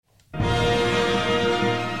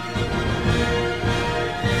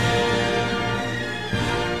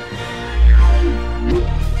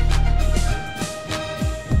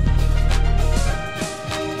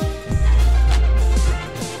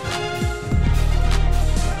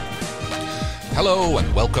Hello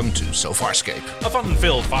and welcome to So Farscape, A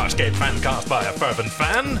fun-filled Farscape fancast by a fervent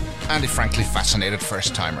fan. and a frankly fascinated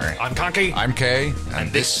first-timer. I'm Conky. I'm Kay,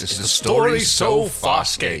 and this is the story So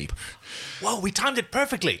Farscape. Whoa, we timed it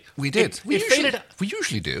perfectly. We did. We faded. We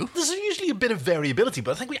usually do. There's usually a bit of variability,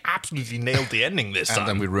 but I think we absolutely nailed the ending this time. And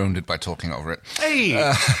then we ruined it by talking over it.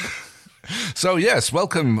 Hey! So yes,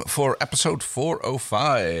 welcome for episode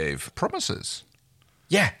 405, Promises.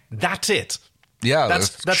 Yeah, that's it. Yeah,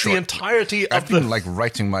 That's short. the entirety I've of been the...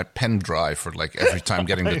 writing my pen drive for every time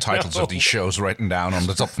getting the titles of these shows written down on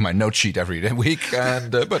the top of my note sheet every week, and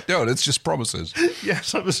but no, it's just Promises.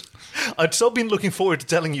 Yes, I'd so been looking forward to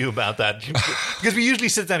telling you about that. Because we usually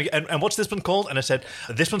sit down and what's this one called? And I said,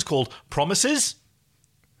 this one's called Promises,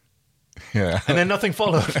 Yeah, and then nothing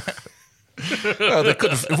followed. well, it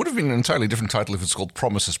would have been an entirely different title if it's called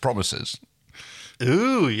Promises, Promises.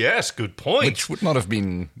 Ooh, yes, good point. Which would not have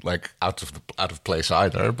been out of place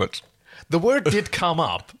either, but The word did come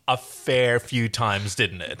up a fair few times,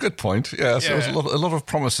 didn't it? good point. Yeah, so Yeah. a lot of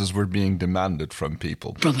promises were being demanded from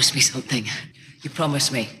people. Promise me something. You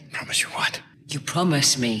promise me. Promise you what? You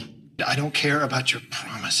promise me. I don't care about your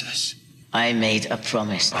promises. I made a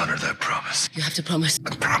promise. Honor that promise. You have to promise.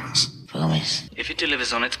 A promise. Promise. If he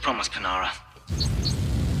delivers on its promise, Panara,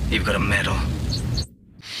 you've got a medal.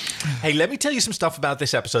 Hey, let me tell you some stuff about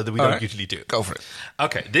this episode that we All don't right. usually do. Go for it.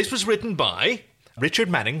 Okay, this was written by Richard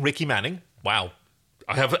Manning, Ricky Manning. Wow.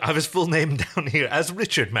 I have his full name down here as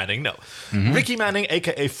Richard Manning. No. Ricky Manning,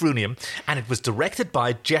 a.k.a. Frunium. And it was directed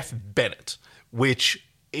by Jeff Bennett, which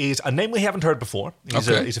is a name we haven't heard before.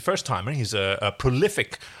 He's a first-timer. He's a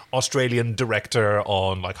prolific Australian director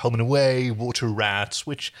on Home and Away, Water Rats,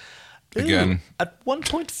 which... Again. At one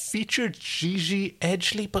point featured Gigi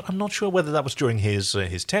Edgley, but I'm not sure whether that was during his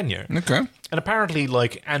tenure. Okay. And apparently,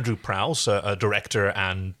 Andrew Prowse, a director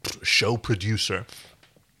and show producer,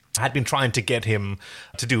 had been trying to get him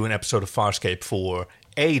to do an episode of Farscape for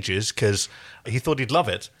ages because he thought he'd love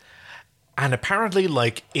it. And apparently,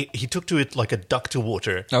 he took to it like a duck to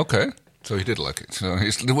water. Okay. So he did like it. So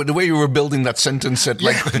the way you were building that sentence said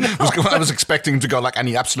I was expecting him to go and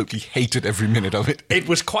he absolutely hated every minute of it. It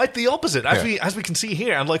was quite the opposite, as we can see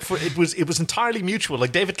here, and it was entirely mutual.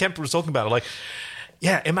 David Kemper was talking about it.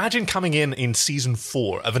 Imagine coming in season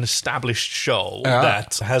 4 of an established show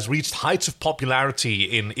that has reached heights of popularity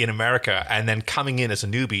in America, and then coming in as a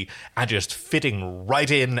newbie and just fitting right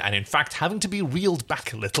in, and in fact having to be reeled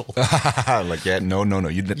back a little. No,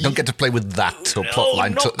 you don't get to play with that plot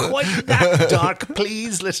line. Not quite that dark,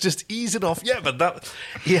 please. Let's just ease it off. Yeah, but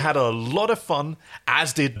he had a lot of fun,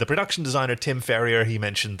 as did the production designer Tim Ferrier. He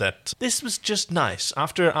mentioned that this was just nice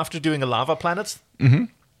after doing a Lava Planet. Mm-hmm.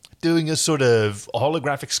 Doing a sort of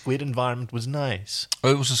holographic squid environment was nice.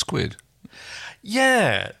 Oh, it was a squid.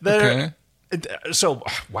 Yeah. Okay. So,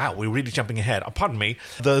 wow, we're really jumping ahead. Pardon me.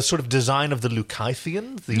 The sort of design of the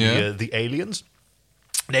Lucaithian, the aliens.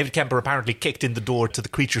 David Kemper apparently kicked in the door to the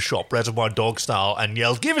creature shop, Reservoir Dog style, and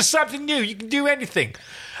yelled, "Give us something new, you can do anything."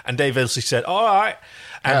 And Dave Ilsley said, "All right."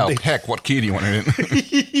 And Heck, what key do you want it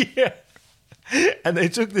in? yeah. And they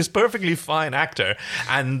took this perfectly fine actor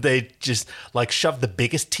and they just shoved the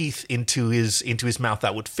biggest teeth into his mouth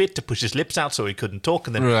that would fit to push his lips out so he couldn't talk,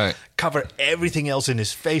 and then cover everything else in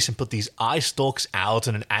his face and put these eye stalks out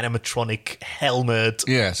and an animatronic helmet.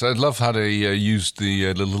 Yeah, so I love how they used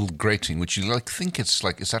the little grating, which you think it's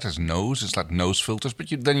is that his nose? It's like nose filters, but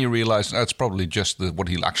then you realize it's probably just what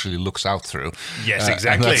he actually looks out through. Yes,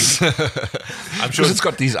 exactly. I'm sure it's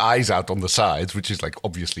got these eyes out on the sides, which is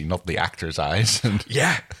obviously not the actor's eyes.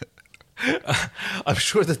 Yeah. I'm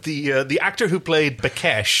sure that the actor who played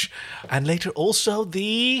Bakesh and later also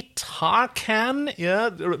the Tarkan,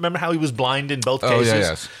 remember how he was blind in both cases? Oh, yeah,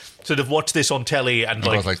 yes. Sort of watched this on telly and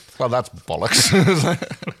I was like, well, that's bollocks.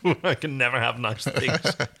 I can never have nice things.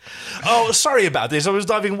 Oh, sorry about this. I was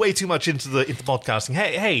diving way too much into podcasting.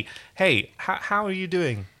 Hey, how are you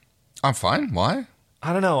doing? I'm fine. Why?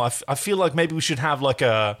 I don't know. I feel like maybe we should have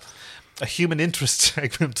a human interest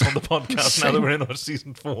segment on the podcast now that we're in our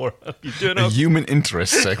season 4. You doing A okay? human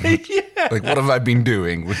interest segment. Yeah. What have I been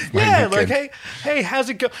doing with my weekend? hey, how's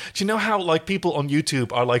it go? Do you know how people on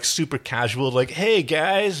YouTube are super casual? Hey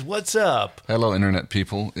guys, what's up? Hello, internet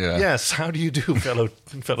people. Yeah. Yes, how do you do,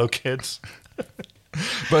 fellow kids?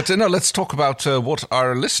 But no, let's talk about what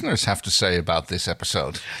our listeners have to say about this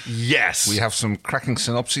episode. Yes. We have some cracking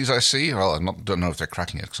synopses, I see. Well, don't know if they're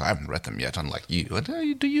cracking it because I haven't read them yet, unlike you.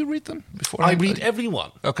 Do you read them before? I read every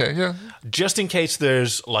one. Okay, yeah. Just in case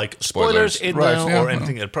there's like spoilers in Right, there yeah, or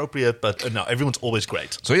anything inappropriate, but no, everyone's always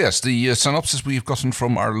great. So yes, the synopsis we've gotten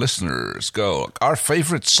from our listeners go. Our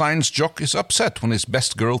favourite science jock is upset when his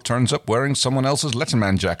best girl turns up wearing someone else's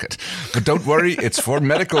Letterman jacket. But don't worry, it's for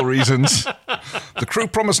medical reasons. The crew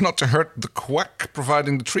promise not to hurt the quack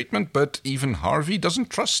providing the treatment, but even Harvey doesn't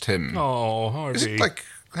trust him. Oh, Harvey. Is it like...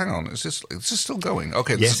 Hang on, is this still going?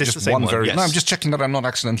 Okay, Yes, this is it's just the same one one, yes. No, I'm just checking that I'm not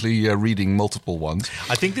accidentally reading multiple ones.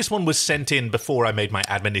 I think this one was sent in before I made my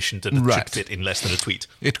admonition that it Right. should fit in less than a tweet.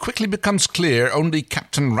 It quickly becomes clear only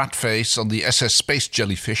Captain Ratface on the SS Space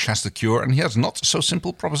Jellyfish has the cure, and he has not so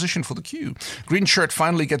simple proposition for the Q. Green Shirt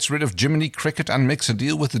finally gets rid of Jiminy Cricket and makes a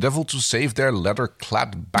deal with the devil to save their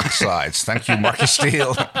leather-clad backsides. Thank you, Marcus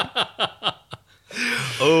Steele.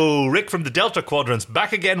 Oh, Rick from the Delta Quadrants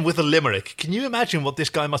back again with a limerick. Can you imagine what this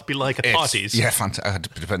guy must be like at parties? Yeah,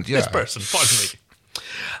 fantastic. This person, pardon me.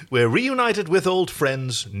 We're reunited with old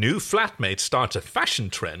friends. New flatmate starts a fashion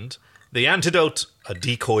trend. The antidote, a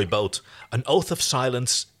decoy boat. An oath of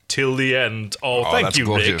silence till the end. Oh, thank that's you,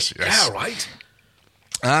 gorgeous, Rick. yes. Yeah, right.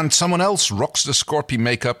 And someone else rocks the Scorpy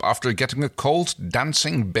makeup after getting a cold,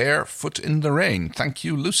 dancing barefoot in the rain. Thank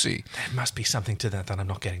you, Lucy. There must be something to that I'm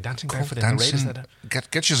not getting. Dancing barefoot in the rain, is that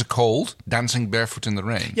Get you a cold, dancing barefoot in the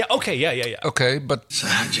rain. Yeah, okay, yeah. Okay, but... So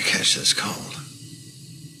how'd you catch this cold?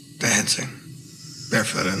 Dancing.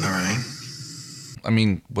 Barefoot in the rain. I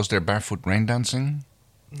mean, was there barefoot rain dancing?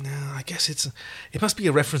 No, I guess it must be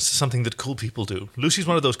a reference to something that cool people do. Lucy's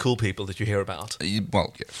one of those cool people that you hear about.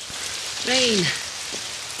 Well, yes. Rain.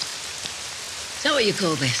 Is that what you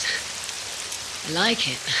call this? I like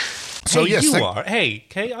it. So, hey, yes, you are. Hey,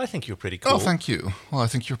 Kay, I think you're pretty cool. Oh, thank you. Well, I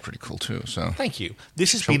think you're pretty cool too, so... Thank you.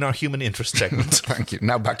 This has been our human interest segment. Thank you.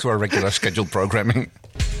 Now back to our regular scheduled programming.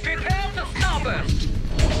 Prepare for starburst!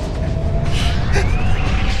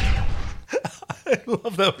 I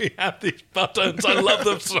love that we have these buttons. I love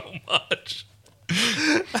them so much.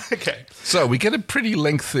 Okay. So we get a pretty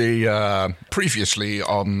lengthy previously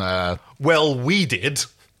on... Well, we did.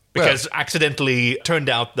 Because accidentally turned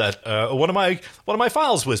out that one of my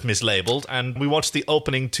files was mislabeled, and we watched the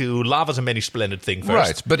opening to Lava's a Many Splendid Thing first.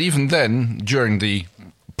 Right, but even then, during the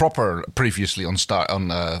proper previously on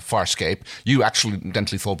Farscape, you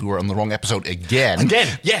accidentally thought we were on the wrong episode again.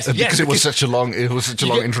 Yes, because it was such a long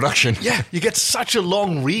introduction. Yeah, you get such a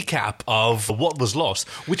long recap of what was lost,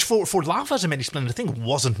 which for Lava as a Many Splendid Thing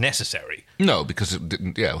wasn't necessary. No, because it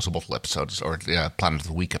didn't. Yeah, it was a bottle episode or Planet of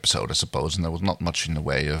the Week episode, I suppose, and there was not much in the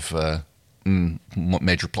way of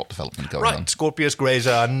major plot development going on. Right, Scorpius,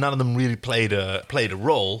 Grazer, none of them really played a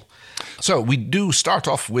role. So we do start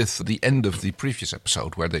off with the end of the previous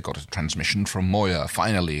episode where they got a transmission from Moya.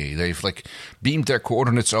 Finally, they've beamed their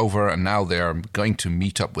coordinates over and now they're going to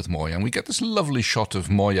meet up with Moya. And we get this lovely shot of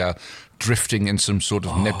Moya drifting in some sort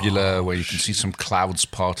of nebula where you can see some clouds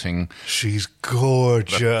parting. She's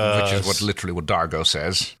gorgeous. Which is literally what Dargo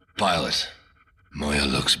says. Pilot, Moya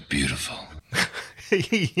looks beautiful.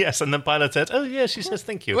 Yes, and then Pilot says, "Oh, yeah," she says,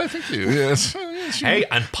 "Thank you." Well, thank you, yes. Hey,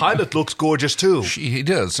 and Pilot looks gorgeous too. He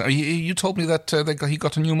does. You told me that he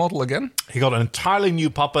got a new model again? He got an entirely new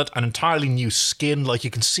puppet, an entirely new skin. Like you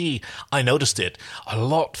can see, I noticed it. A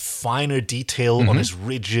lot finer detail on his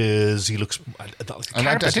ridges. He looks... And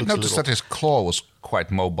I did notice that his claw was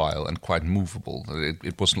quite mobile and quite movable.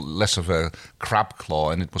 It was less of a crab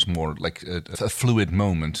claw, and it was more like a fluid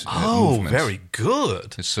movement. Oh, very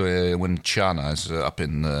good. It's when Chiana is up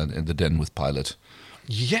in the den with Pilot.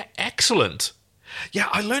 Yeah, excellent. Yeah,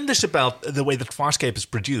 I learned this about the way that Farscape is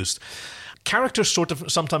produced. Characters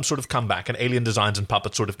sometimes come back, and alien designs and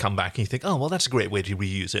puppets sort of come back, and you think, oh, well, that's a great way to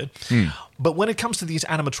reuse it. But when it comes to these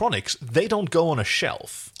animatronics, they don't go on a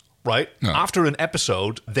shelf. Right? No. After an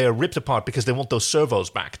episode, they're ripped apart because they want those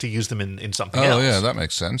servos back to use them in something else. Oh, yeah, that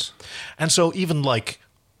makes sense. And so even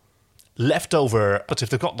leftover, but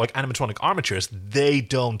if they've got animatronic armatures, they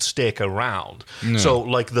don't stick around. No. So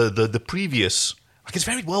the previous... it's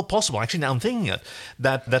very well possible, actually, now I'm thinking it,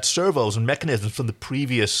 that servos and mechanisms from the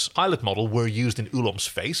previous pilot model were used in Ulom's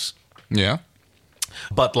face. Yeah.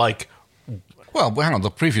 But well, hang on,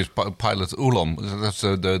 the previous pilot, Ulom, that's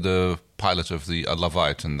the pilot of the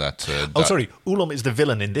Leviathan that... sorry, Ulom is the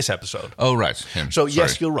villain in this episode. Oh, right, him. So,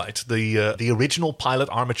 yes, you're right. The original pilot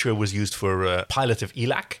armature was used for pilot of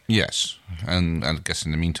Elac. Yes, and I guess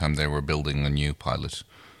in the meantime they were building a new pilot.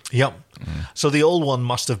 Yep. So the old one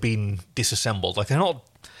must have been disassembled. They're not...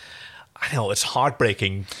 I know, it's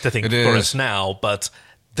heartbreaking to think for us now, but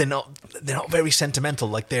they're not very sentimental.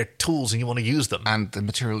 Like they're tools, and you want to use them. And the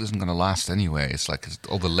material isn't going to last anyway. It's like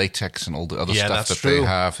all the latex and all the other stuff that true. they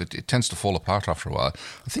have. It tends to fall apart after a while.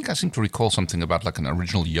 I think I seem to recall something about like an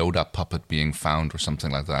original Yoda puppet being found or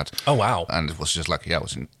something like that. Oh, wow. And it was just like, it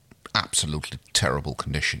was in absolutely terrible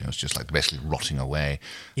condition. It was just like basically rotting away.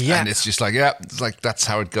 Yeah. And it's just like, it's like that's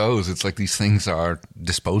how it goes. It's like these things are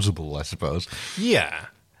disposable, I suppose. Yeah.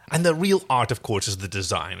 And the real art, of course, is the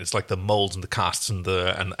design. It's like the molds and the casts and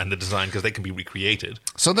the design, because they can be recreated.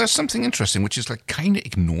 So there's something interesting, which is like kind of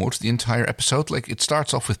ignored the entire episode. Like it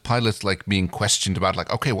starts off with Pilot like being questioned about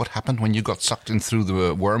like, okay, what happened when you got sucked in through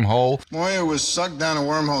the wormhole? Moya was sucked down a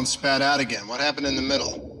wormhole and spat out again. What happened in the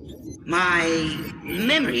middle? My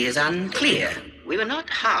memory is unclear. We were not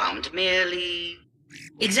harmed, merely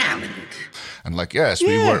examined. And like, yes,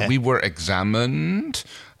 we were examined.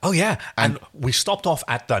 Oh, yeah. And we stopped off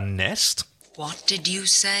at the nest. What did you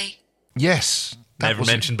say? Yes. Never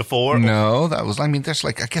mentioned before. No, that was, I mean, there's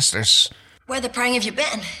like, I guess there's... Where the prang have you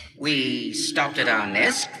been? We stopped at our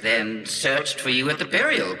nest, then searched for you at the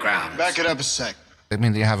burial grounds. Back it up a sec. I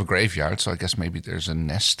mean, they have a graveyard, so I guess maybe there's a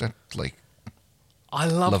nest that, like, I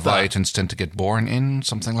love Leviathans tend to get born in,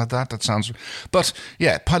 something like that. That sounds... But,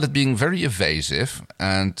 yeah, Pilot being very evasive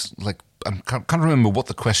and, like, I can't remember what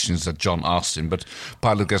the questions that John asked him, but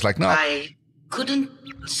Pilot goes like, no. I couldn't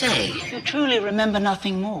say. You truly remember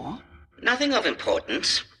nothing more? Nothing of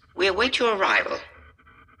importance. We await your arrival.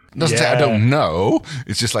 Doesn't say, I don't know.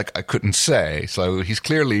 It's just like, I couldn't say. So he's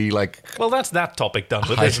clearly like... Well, that's that topic done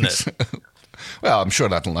with, isn't it? Well, I'm sure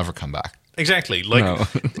that'll never come back. Exactly. Like,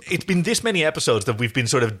 it's been this many episodes that we've been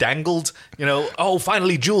sort of dangled, oh,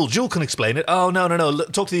 finally, Jewel can explain it. Oh, no,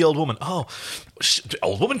 talk to the old woman. Oh, the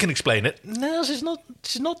old woman can explain it. No, she's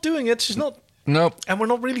not doing it. She's not. Nope. And we're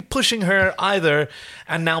not really pushing her either.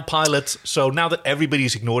 And now Pilot, so now that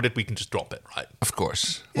everybody's ignored it, we can just drop it, right? Of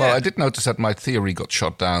course. Yeah. Well, I did notice that my theory got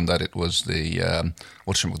shot down that it was the,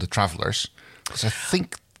 the Travelers. Because I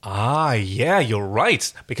think... Ah, yeah, you're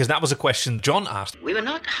right. Because that was a question John asked. We were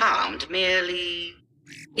not harmed, merely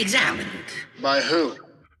examined. By who?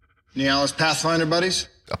 Nialis Pathfinder buddies?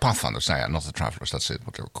 Pathfinders, yeah, not the Travelers. That's it,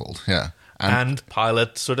 what they were called, yeah. And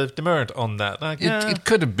Pilot sort of demurred on that. Like, it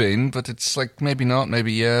could have been, but it's like, maybe not,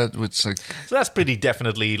 maybe yeah. It's like... So that's pretty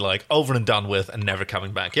definitely like over and done with and never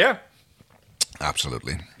coming back, yeah?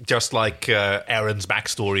 Absolutely. Just like Erin's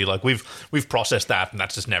backstory, like we've processed that, and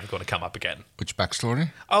that's just never going to come up again. Which backstory?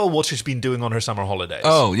 Oh, what she's been doing on her summer holidays.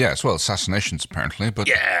 Oh, yes, well, assassinations apparently, but...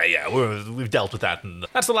 Yeah, we've dealt with that, and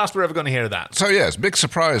that's the last we're ever going to hear of that. So yes, big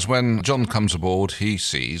surprise when John comes aboard, he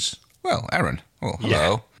sees, well, Erin. Oh, hello.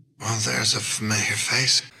 Yeah. Well, there's a familiar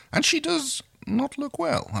face. And she does not look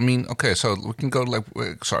well. I mean, okay, so we can go like...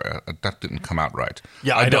 Sorry, that didn't come out right.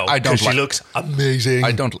 Yeah, I know, because she looks amazing.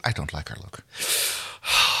 I don't like her look.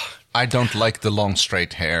 I don't like the long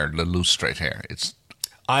straight hair, the loose straight hair.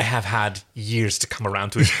 I have had years to come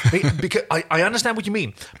around to it. Because I understand what you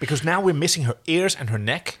mean. Because now we're missing her ears and her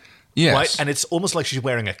neck. Yes. Right? And it's almost like she's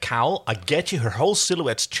wearing a cowl. I get you. Her whole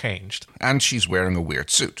silhouette's changed. And she's wearing a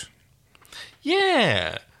weird suit.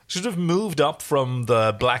 Yeah. Sort of moved up from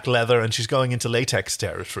the black leather and she's going into latex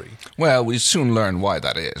territory. Well, we soon learn why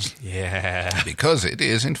that is. Yeah. Because it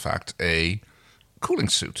is, in fact, a cooling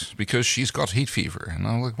suit. Because she's got heat fever. And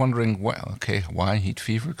I'm like wondering, well, okay, why heat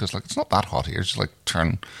fever? Because like it's not that hot here. Just like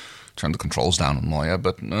turn the controls down on Moya.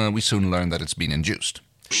 But we soon learn that it's been induced.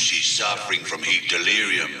 She's suffering from heat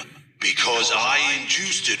delirium because I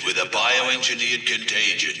induced it with a bioengineered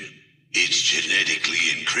contagion. It's genetically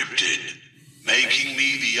encrypted, making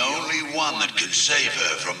me the only one that can save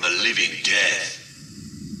her from the living death.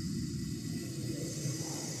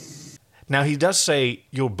 Now, he does say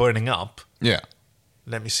you're burning up. Yeah.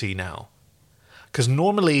 Let me see now. Because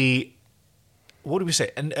normally, what do we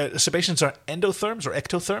say? Sebaceans are endotherms or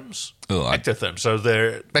ectotherms? Ectotherms. So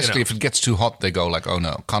they're... Basically, if it gets too hot, they go like, oh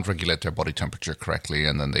no, can't regulate their body temperature correctly,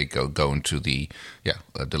 and then they go into the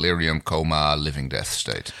delirium, coma, living death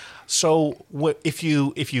state. So if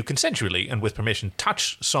you consensually and with permission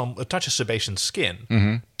touch a Sebacean's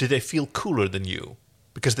skin, do they feel cooler than you?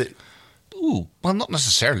 Because they... Ooh, well, not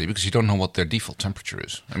necessarily, because you don't know what their default temperature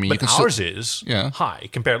is. I mean, but you can ours is high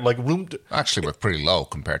compared, like room. Actually, we're pretty low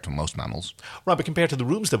compared to most mammals. Right, but compared to the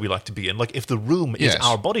rooms that we like to be in, like if the room is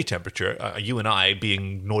our body temperature, you and I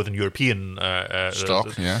being Northern European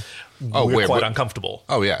stock, we're quite uncomfortable.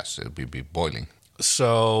 Oh yes, it would be boiling.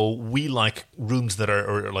 So we like rooms that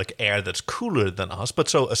are like air that's cooler than us. But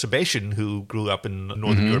so a Sebacean who grew up in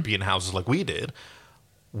Northern European houses like we did,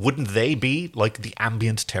 wouldn't they be like the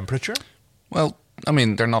ambient temperature? Well, I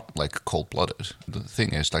mean, they're not like cold-blooded. The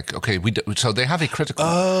thing is, like, okay, so they have a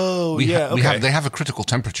critical. They have a critical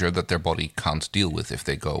temperature that their body can't deal with if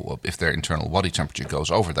their internal body temperature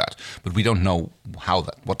goes over that. But we don't know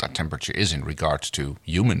what that temperature is in regards to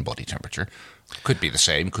human body temperature. Could be the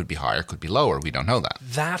same, could be higher, could be lower. We don't know that.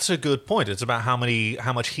 That's a good point. It's about how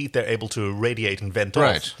much heat they're able to radiate and vent off.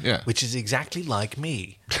 Right. Yeah. Which is exactly like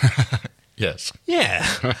me. Yes. Yeah.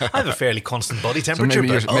 I have a fairly constant body temperature,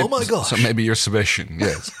 but oh my gosh. So maybe you're Sebastian,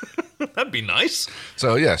 yes. That'd be nice.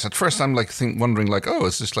 So, yes, at first I'm like wondering, like, oh,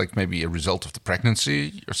 is this like maybe a result of the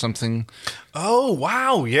pregnancy or something? Oh,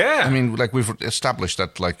 wow, yeah. I mean, like, we've established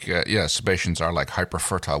that, like, Sebastians are like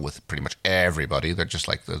hyper-fertile with pretty much everybody. They're just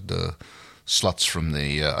like the sluts from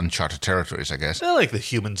the uncharted territories, I guess. They're like the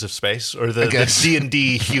humans of space, or the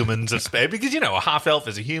D&D humans of space, because, a half elf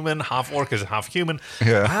is a human, half orc is a half human.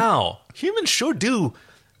 Yeah. Wow. Humans sure do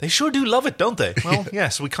love it, don't they? Well,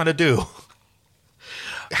 yes, we kind of do.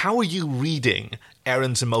 How are you reading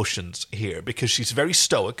Erin's emotions here? Because she's very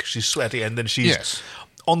stoic, she's sweaty, and then she's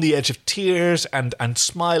on the edge of tears and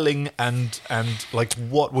smiling and like,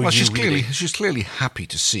 what were you reading? She's clearly happy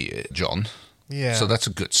to see it, John. Yeah. So that's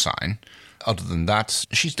a good sign. Other than that,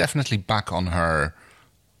 she's definitely back on her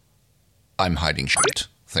I'm hiding shit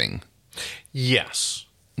thing. Yes.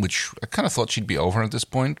 Which I kind of thought she'd be over at this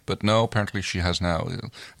point, but no, apparently she has now.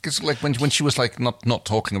 Because like when she was like not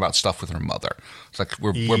talking about stuff with her mother, it's like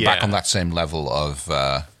we're back on that same level of.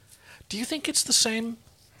 Do you think it's the same?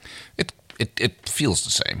 It feels the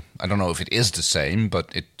same. I don't know if it is the same, but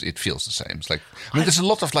it feels the same. It's like there's a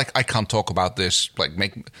lot of like I can't talk about this. Like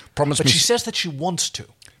promise me. But she says that she wants to.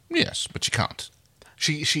 Yes, but she can't.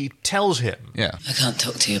 She tells him. Yeah. I can't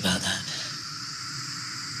talk to you about that.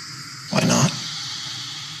 Why not?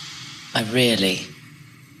 I really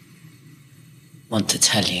want to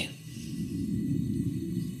tell you.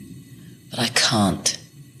 But I can't.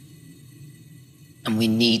 And we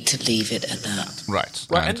need to leave it at that. Right.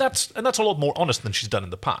 And that's a lot more honest than she's done in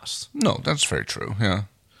the past. No, that's very true, yeah.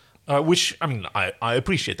 Which, I mean, I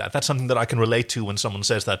appreciate that. That's something that I can relate to when someone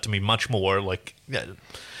says that to me much more. Like,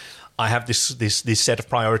 I have this set of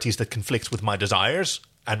priorities that conflicts with my desires,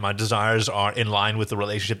 and my desires are in line with the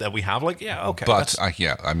relationship that we have. Like, yeah, okay. But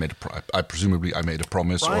I presumably made a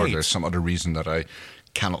promise, or there's some other reason that I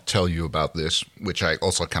cannot tell you about this, which I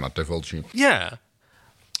also cannot divulge you. Yeah.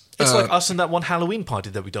 It's like us in that one Halloween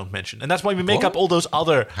party that we don't mention. And that's why we make up all those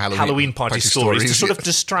other Halloween party stories to sort of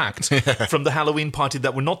distract from the Halloween party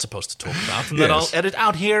that we're not supposed to talk about. And then I'll edit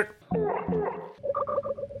out here.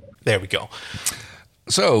 There we go.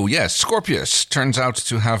 So, yes, Scorpius turns out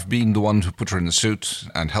to have been the one who put her in the suit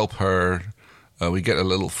and help her. We get a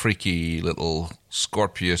little freaky little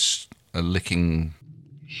Scorpius licking.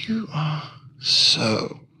 You are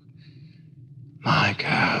so my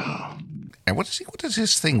girl. And what is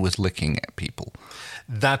his thing with licking at people?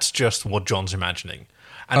 That's just what John's imagining.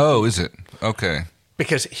 And is it? Okay.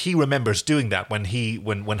 Because he remembers doing that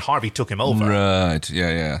when Harvey took him over. Right,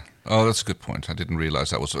 yeah. Oh, that's a good point. I didn't realize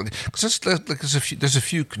that was... Because there's a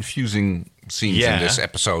few confusing scenes in this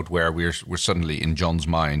episode where we're suddenly in John's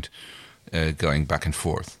mind going back and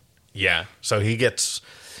forth. Yeah, so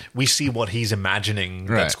we see what he's imagining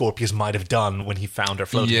that Scorpius might have done when he found her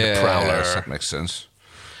floating in a prowler. Yes, that makes sense.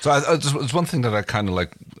 So it's one thing that I kind of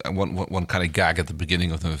like, one kind of gag at the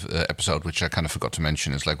beginning of the episode, which I kind of forgot to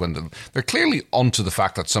mention, is like when they're clearly onto the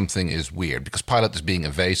fact that something is weird, because Pilot is being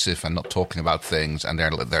evasive and not talking about things, and they're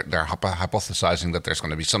hypothesizing that there's going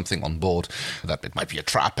to be something on board, that it might be a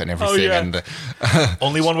trap and everything. Oh, yeah. And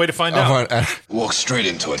only one way to find out. Walk straight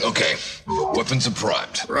into it. Okay. Weapons are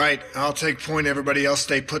primed. Right. I'll take point. Everybody else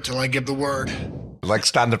stay put till I give the word. Like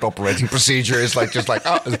standard operating procedure is like just like,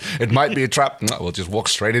 it might be a trap. No, we'll just walk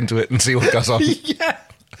straight into it and see what goes on. Yeah.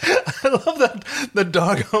 I love that the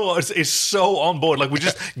Dargo is so on board. Like, we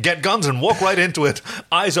just get guns and walk right into it,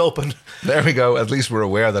 eyes open. There we go. At least we're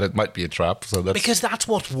aware that it might be a trap. Because that's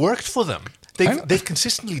what worked for them. They've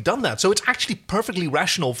consistently done that. So it's actually perfectly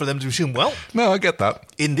rational for them to assume, well... No, I get that.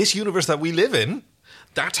 In this universe that we live in,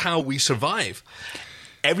 that's how we survive.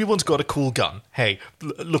 Everyone's got a cool gun. Hey,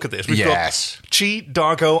 look at this. We've got Chi,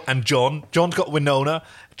 Dargo, and John. John's got Winona.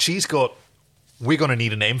 Chi's got... We're going to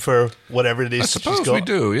need a name for whatever it is. I suppose we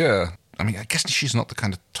do, yeah. I mean, I guess she's not the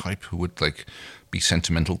kind of type who would, like, be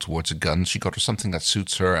sentimental towards a gun. She got her something that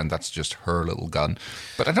suits her, and that's just her little gun.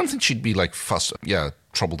 But I don't think she'd be, like,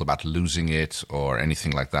 troubled about losing it or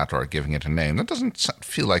anything like that, or giving it a name. That doesn't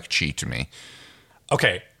feel like Chi to me.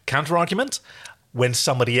 Okay, counter-argument. When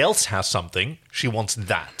somebody else has something, she wants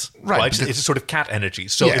that. Right? It's a sort of cat energy.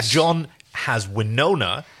 So if John has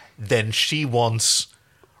Winona, then she wants...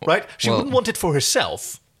 Right? She wouldn't want it for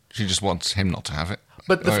herself. She just wants him not to have it.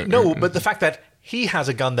 But but the fact that he has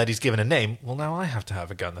a gun that he's given a name, well, now I have to have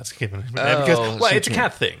a gun that's given a name. Because, well, it's a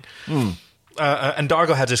cat thing. And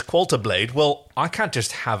Dargo has his Qualta blade. Well, I can't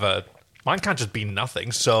just have mine can't just be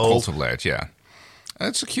nothing, so... Qualta blade, yeah.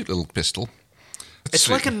 It's a cute little pistol. It's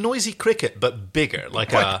like a noisy cricket, but bigger. Like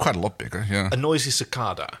quite a lot bigger, yeah. A noisy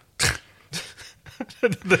cicada.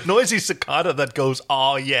 The noisy cicada that goes,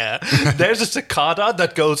 "Oh yeah." There's a cicada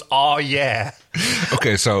that goes, "Oh yeah."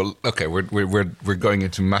 Okay, we're going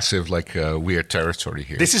into massive weird territory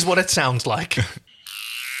here. This is what it sounds like.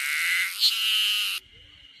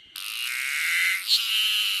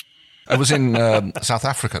 I was in South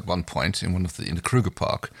Africa at one point in the Kruger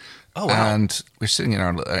Park. Oh wow. And we're sitting in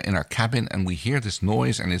our cabin and we hear this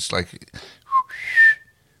noise and it's like.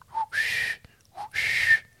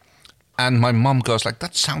 And my mum goes like,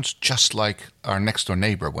 that sounds just like our next door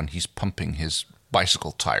neighbor when he's pumping his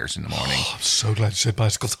bicycle tires in the morning. Oh, I'm so glad you said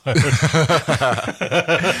bicycle tires.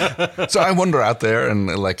 So I wander out there and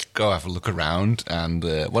go have a look around. And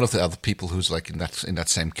one of the other people who's in that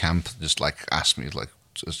same camp just asked me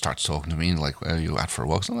starts talking to me and where are you at for a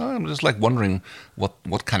walk? So I'm just wondering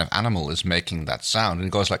what kind of animal is making that sound. And he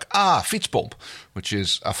goes fietsbomp, which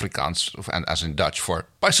is Afrikaans and as in Dutch for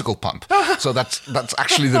bicycle pump. So that's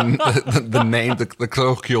actually the name, the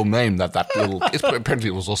colloquial name that little. Apparently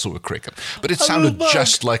it was also a cricket, but it sounded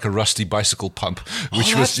just like a rusty bicycle pump,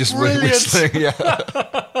 which was just whistling. Yeah.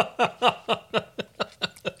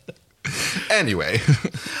 Anyway,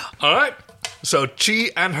 all right. So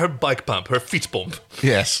Chi and her bike pump, her fietsbomp.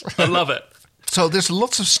 Yes. I love it. So there's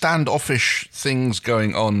lots of standoffish things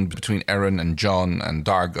going on between Aaron and John and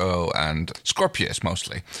Dargo and Scorpius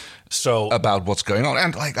mostly. So about what's going on.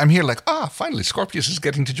 And I'm here finally Scorpius is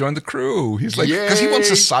getting to join the crew. He's because he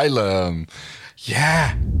wants asylum.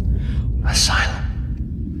 Yeah. Asylum.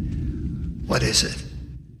 What is it?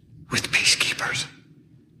 With peacekeepers.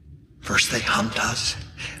 First they hunt us.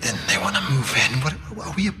 Then they want to move in. What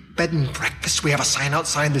are we, a bed and breakfast? We have a sign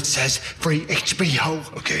outside that says free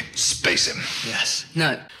HBO. Okay, space him. Yes.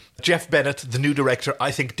 No. Jeff Bennett, the new director,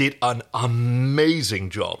 I think did an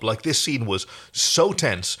amazing job. This scene was so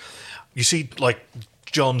tense. You see,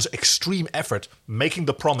 John's extreme effort making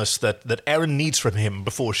the promise that Aaron needs from him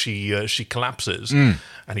before she collapses. And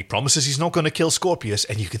he promises he's not going to kill Scorpius,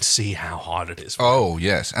 and you can see how hard it is. Oh,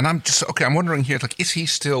 yes. And I'm wondering here,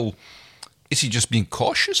 is he just being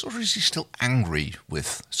cautious or is he still angry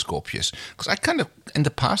with Scorpius? Because in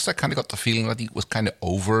the past, I got the feeling that he was kind of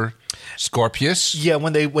over Scorpius. Yeah,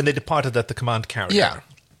 when they departed at the command carrier. Yeah,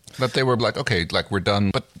 but they were okay, we're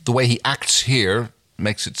done. But the way he acts here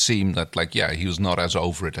makes it seem that, he was not as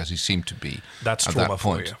over it as he seemed to be. That's at trauma that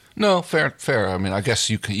point. for you. No, fair. I mean, I guess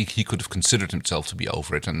he could have considered himself to be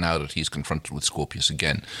over it, and now that he's confronted with Scorpius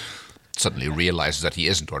again, suddenly realizes that he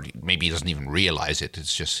isn't, or maybe he doesn't even realize it.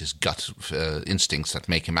 It's just his gut instincts that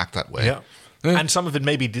make him act that way. Yeah. And some of it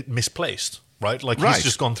may be misplaced, right? He's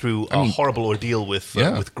just gone through a horrible ordeal with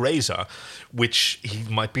Grazer, which he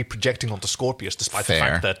might be projecting onto Scorpius, despite the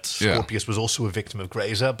fact that Scorpius was also a victim of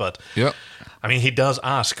Grazer. But, I mean, he does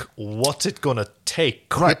ask, what's it going to take?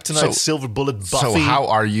 Kryptonite, Silver Bullet, Buffy? So how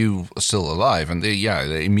are you still alive? And they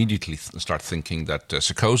immediately start thinking that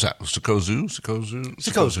Sikozu,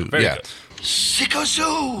 very good.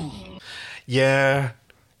 Sikozu! Yeah.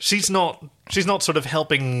 She's not sort of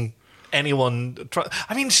helping anyone.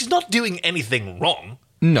 I mean, she's not doing anything wrong.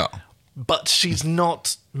 No. But she's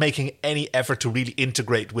not making any effort to really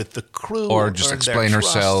integrate with the crew. Or just explain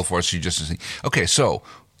herself, or she just... Okay, so...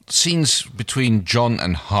 Scenes between John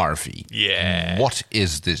and Harvey. Yeah. What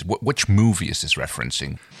is this? Which movie is this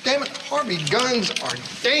referencing? Damn it, Harvey, guns are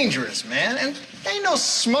dangerous, man, and ain't no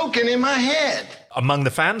smoking in my head. Among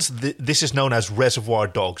the fans, this is known as Reservoir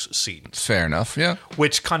Dogs scenes. Fair enough, yeah.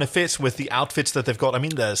 Which kind of fits with the outfits that they've got. I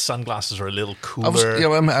mean, the sunglasses are a little cooler.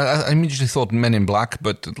 I immediately thought Men in Black,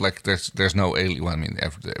 but there's no alien. Well, I mean,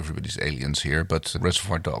 everybody's aliens here, but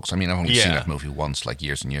Reservoir Dogs. I mean, I've only seen that movie once,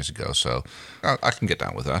 years and years ago, so I can get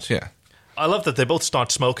down with that. Yeah. I love that they both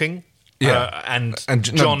start smoking. Yeah, and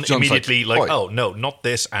John's immediately oh no, not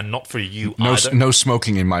this, and not for you either. No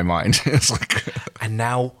smoking in my mind. It's and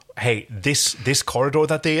now, hey, this corridor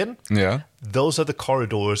that they're in, those are the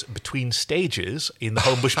corridors between stages in the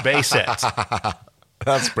Homebush Bay set.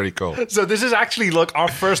 That's pretty cool. So this is actually our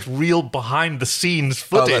first real behind the scenes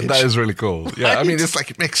footage. Oh, that is really cool. Yeah, right? I mean, it's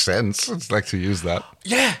it makes sense. It's to use that.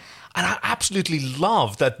 Yeah, and I absolutely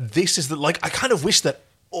love that this is I kind of wish that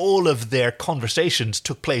all of their conversations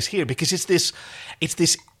took place here, because it's this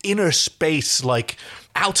inner space,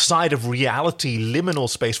 outside of reality, liminal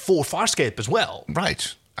space for Farscape as well.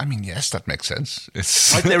 Right. I mean, yes, that makes sense.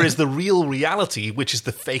 It's Right, there is the real reality, which is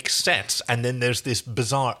the fake sets, and then there's this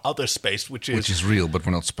bizarre other space, which is real, but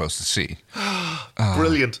we're not supposed to see.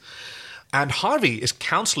 brilliant. And Harvey is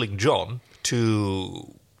counseling John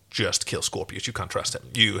to just kill Scorpius. You can't trust him.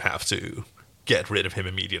 You have to get rid of him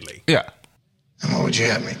immediately. Yeah. And what would you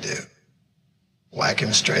have me do? Whack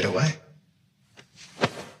him straight away?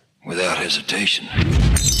 Without hesitation.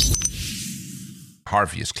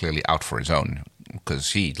 Harvey is clearly out for his own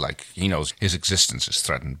because he knows his existence is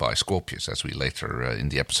threatened by Scorpius, as we later in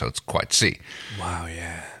the episodes quite see. Wow,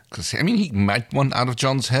 yeah. Because, I mean, he might want out of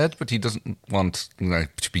John's head, but he doesn't want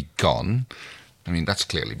to be gone. I mean, that's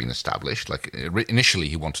clearly been established. Like, initially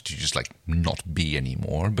he wanted to just, not be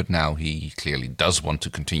anymore, but now he clearly does want to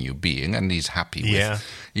continue being, and he's happy with,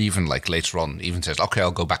 even, later on, even says, okay,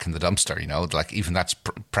 I'll go back in the dumpster, even that's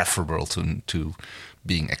preferable to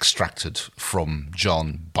being extracted from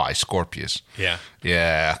John by Scorpius. Yeah.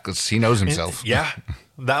 Yeah, because he knows himself. Yeah.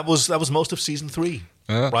 That was most of season 3.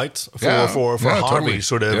 Right? For Yeah, Harvey totally.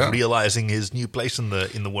 sort of realizing his new place in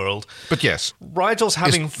the world. But yes. Rigel's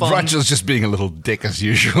having fun. Rigel's just being a little dick as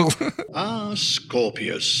usual.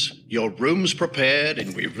 Scorpius. Your room's prepared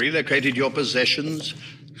and we've relocated your possessions.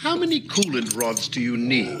 How many coolant rods do you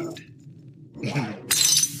need?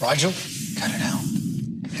 Rigel, cut it out.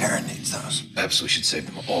 Aaron needs those. Perhaps we should save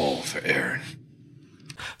them all for Aaron.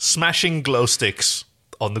 Smashing glow sticks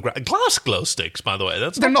on the ground. Glass glow sticks, by the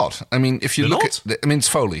way. They're not. I mean, if you look not? at, it's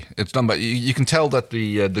Foley. It's done by. You can tell that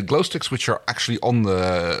the glow sticks, which are actually on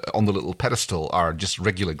the little pedestal, are just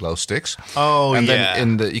regular glow sticks. Oh, and yeah.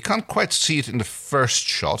 then you can't quite see it in the first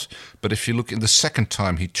shot, but if you look in the second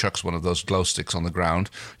time he chucks one of those glow sticks on the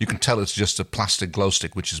ground, you can tell it's just a plastic glow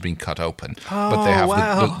stick which has been cut open. But they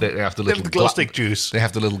have they have the little glow stick juice. They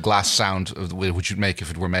have the little glass sound which you'd make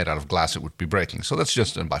if it were made out of glass. It would be breaking. So that's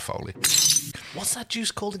just done by Foley. What's that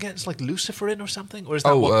juice called again? It's like luciferin or something? Or is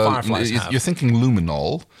that what fireflies have? You're thinking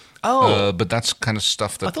luminol. Oh. But that's kind of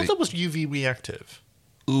stuff that I thought that was UV reactive.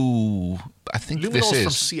 Ooh, I think Luminol's this is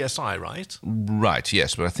from CSI, right? Right,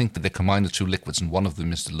 yes, but I think that they combine the two liquids, and one of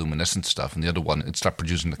them is the luminescent stuff, and the other one, it starts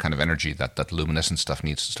producing the kind of energy that luminescent stuff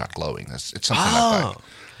needs to start glowing. It's something like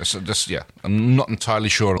that. So I'm not entirely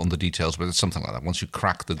sure on the details, but it's something like that. Once you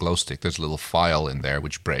crack the glow stick, there's a little phial in there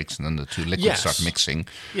which breaks, and then the two liquids start mixing.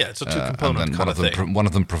 Yeah, it's a two-component kind of thing. One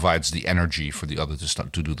of them provides the energy for the other to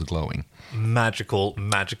start to do the glowing. Magical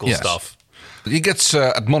stuff. He gets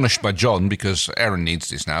admonished by John because Aaron needs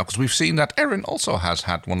this now, because we've seen that Aaron also has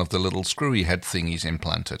had one of the little screwy head thingies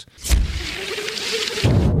implanted.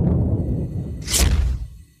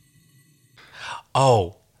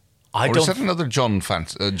 Oh, Is that another John fan?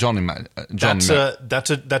 That's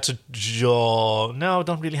a John. No, I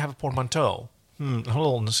don't really have a portmanteau.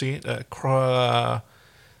 Hold on, see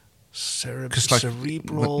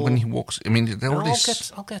cerebral. When he walks, I mean,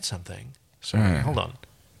 I'll get something. Sorry, hold on.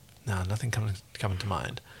 No, nothing coming to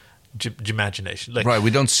mind. Imagination. Right,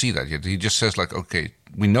 we don't see that yet. He just says, okay,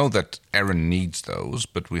 we know that Aaron needs those,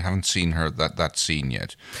 but we haven't seen her that scene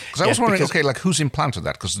yet. Because I was wondering, who's implanted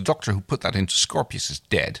that? Because the doctor who put that into Scorpius is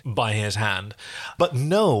dead. By his hand. But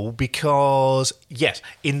no, because, yes,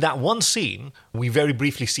 in that one scene, we very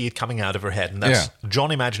briefly see it coming out of her head. And that's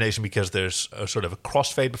John imagination because there's a sort of a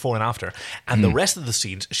crossfade before and after. And the rest of the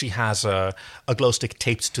scenes, she has a glow stick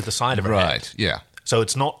taped to the side of her head. Right, yeah. So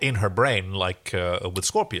it's not in her brain like with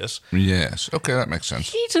Scorpius. Yes. Okay, that makes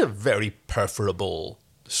sense. He's a very preferable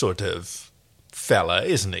sort of fella,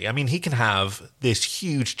 isn't he? I mean, he can have this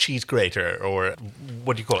huge cheese grater or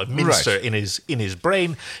what do you call it, mincer in his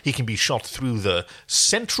brain. He can be shot through the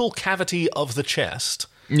central cavity of the chest.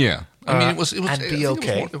 Yeah. I mean, it was and be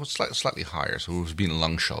okay. It was slightly higher, so it was being a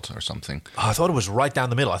lung shot or something. Oh, I thought it was right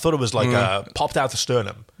down the middle. I thought it was like popped out the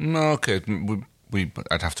sternum. No, okay.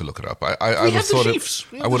 I'd have to look it up. I would have thought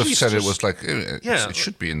I would have said it was like it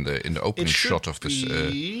should be in the opening shot of this.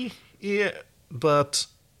 Yeah, but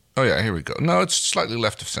here we go. No, it's slightly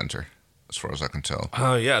left of center, as far as I can tell.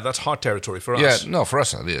 Oh yeah, that's heart territory for us. Yeah, no, for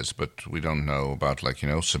us it is, but we don't know about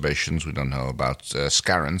sebaceans. We don't know about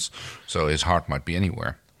scarens, so his heart might be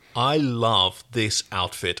anywhere. I love this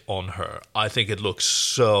outfit on her. I think it looks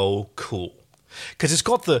so cool. Because it's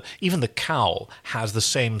got even the cowl has the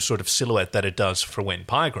same sort of silhouette that it does for Wayne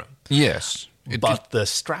Pygram. Yes. But the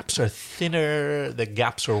straps are thinner, the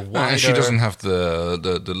gaps are wider. And she doesn't have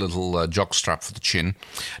the little jock strap for the chin.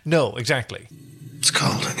 No, exactly. It's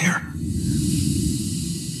cold in here.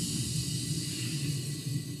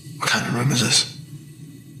 What kind of room is this?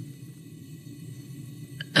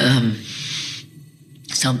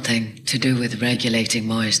 Something to do with regulating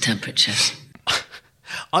Moya's temperature.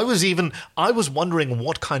 I was wondering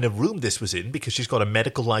what kind of room this was in, because she's got a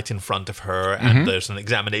medical light in front of her, and there's an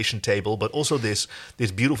examination table, but also this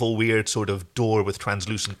beautiful, weird sort of door with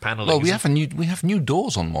translucent paneling. Well, we have new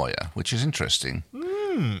doors on Moya, which is interesting.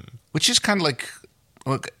 Which is kind of like.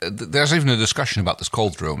 Look, there's even a discussion about this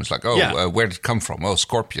cold room. It's like, where did it come from? Oh,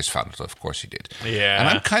 Scorpius found it. Of course he did. Yeah. And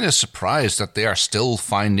I'm kind of surprised that they are still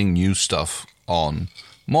finding new stuff on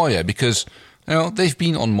Moya, because they've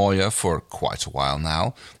been on Moya for quite a while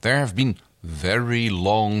now. There have been very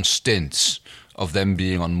long stints of them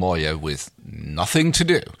being on Moya with nothing to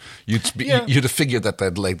do. You'd have figured that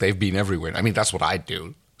they've been everywhere. I mean, that's what I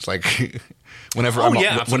do. It's like whenever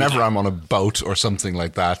I'm on a boat or something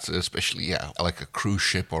like that, especially like a cruise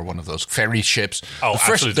ship or one of those ferry ships. Oh,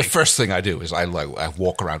 the first thing I do is I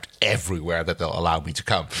walk around everywhere that they'll allow me to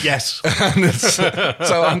come. Yes.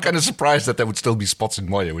 So I'm kind of surprised that there would still be spots in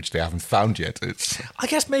Moya which they haven't found yet. I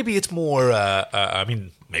guess maybe it's more.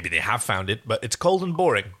 Maybe they have found it, but it's cold and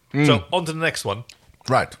boring. So on to the next one.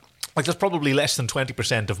 Right. Like, there's probably less than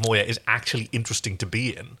 20% of Moya is actually interesting to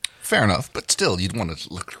be in. Fair enough, but still, you'd want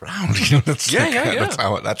to look around. That's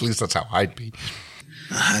how, at least that's how I'd be.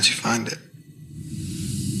 How'd you find it?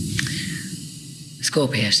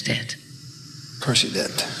 Scorpius did. Of course he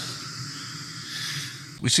did.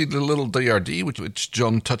 We see the little DRD, which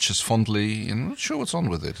John touches fondly. I'm not sure what's on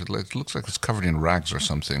with it. It looks like it's covered in rags or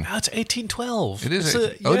something. It's 1812. It is.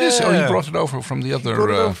 It is. Oh, he brought it over from the other. He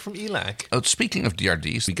brought it over from Elac. Speaking of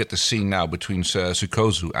DRDs, we get the scene now between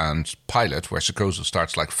Sukozu and Pilot, where Sukozu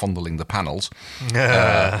starts like fondling the panels.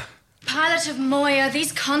 Pilot of Moya,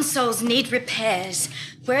 these consoles need repairs.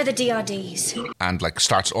 Where are the DRDs? And like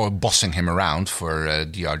starts bossing him around for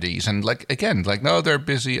DRDs, and like again, like no, they're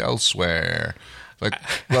busy elsewhere. Like,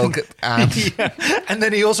 well, and and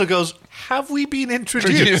then he also goes, "Have we been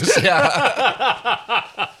introduced?" Yeah.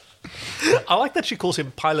 I like that she calls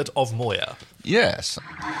him Pilot of Moya. Yes.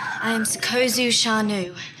 I am Sukozu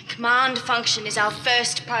Shanu. Command function is our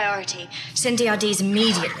first priority. Send DRDs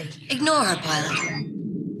immediately. Ignore her, Pilot.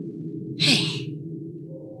 Hey.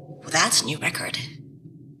 Well, that's a new record.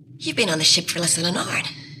 You've been on the ship for less than an hour,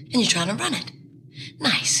 and you're trying to run it.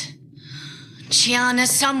 Nice. Chiana,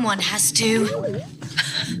 someone has to.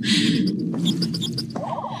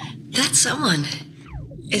 That someone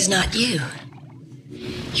is not you.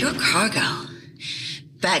 Your cargo.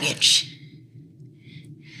 Baggage.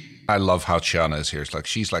 I love how Chiana is here. It's like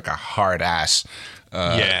she's like a hard ass.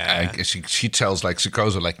 And she tells like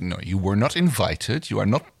Sukozu, like, no, you were not invited. You are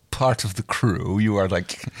not part of the crew. You are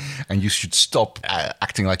like, and you should stop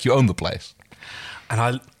acting like you own the place.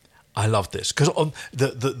 And I love this, because on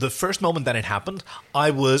the first moment that it happened, I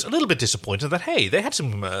was a little bit disappointed that, hey, they had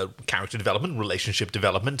some character development, relationship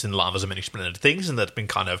development in Lava's Many Splendid Things, and that's been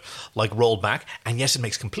kind of like rolled back. And yes, it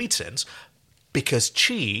makes complete sense, because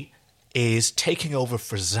Chi is taking over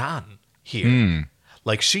for Zan here.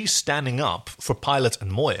 Like, she's standing up for Pilot and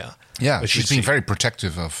Moya. Yeah, she's been very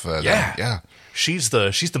protective of them. Yeah. She's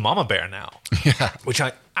the mama bear now, which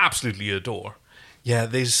I absolutely adore. Yeah,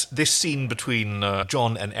 there's this scene between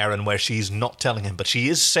John and Aaron where she's not telling him, but she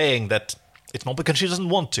is saying that it's not because she doesn't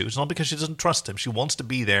want to. It's not because she doesn't trust him. She wants to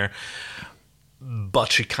be there,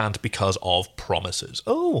 but she can't because of promises.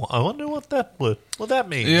 Oh, I wonder what that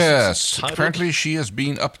means. Yes, apparently she has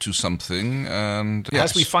been up to something. And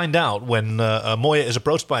yes. As we find out when Moya is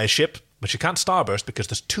approached by a ship, but she can't starburst because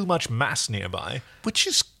there's too much mass nearby. Which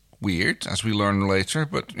is weird, as we learn later,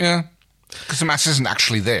 but yeah, because the mass isn't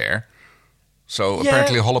actually there. So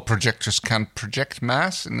apparently holoprojectors can project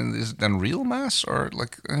mass, and is it then real mass? Or,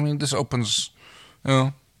 like, I mean, this opens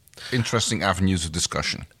interesting avenues of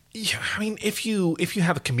discussion. Yeah, I mean, if you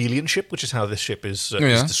have a chameleon ship, which is how this ship is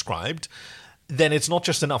described, then it's not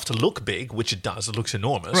just enough to look big, which it does. It looks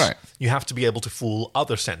enormous. Right. You have to be able to fool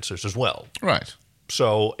other sensors as well. Right.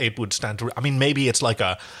 So it would stand to... I mean, maybe it's like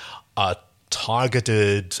a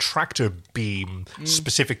targeted tractor beam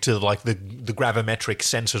specific to like the gravimetric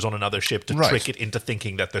sensors on another ship to trick it into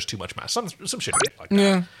thinking that there's too much mass. Some shit like that.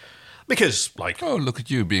 Yeah. Because, like... Oh, look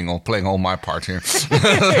at you playing all my part here.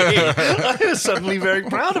 I was suddenly very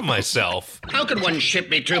proud of myself. How can one ship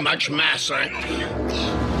be too much mass?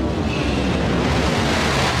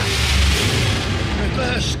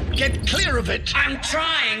 Reverse, get clear of it. I'm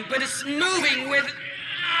trying, but it's moving with...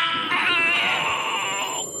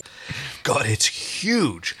 God, it's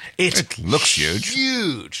huge. It looks huge.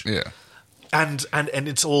 Huge. Yeah. And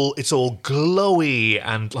it's all glowy,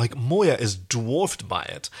 and like Moya is dwarfed by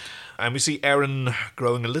it. And we see Aaron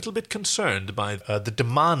growing a little bit concerned by the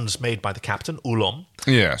demands made by the captain, Oolom.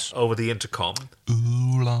 Yes. Over the intercom.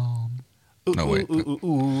 Oolom. No, wait.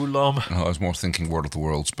 Oolom. No, I was more thinking World of the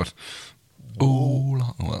Worlds, but...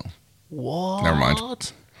 Oh, well. What? Never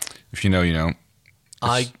mind. If you know, you know.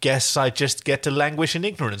 I guess I just get to languish in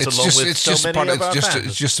ignorance along with it's so just many part, of our fans.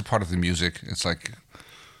 It's just a part of the music. It's like...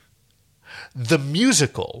 The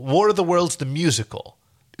musical. War of the Worlds, the musical.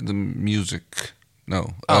 The music...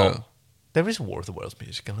 No. There is a War of the Worlds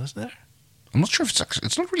musical, isn't there? I'm not sure if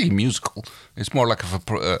it's not really a musical. It's more like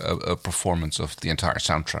a performance of the entire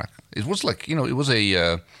soundtrack. It was like, you know, it was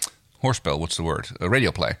a horse bell, what's the word? A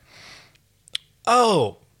radio play.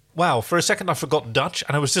 Oh, wow. For a second I forgot Dutch,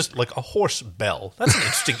 and I was just like, a horse bell. That's an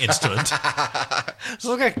interesting instrument. It's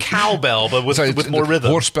like a cowbell, but with more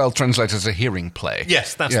rhythm. Horse bell translates as a hearing play.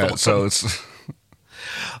 Yes, that's the one. So it's...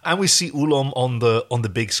 And we see Oolong on the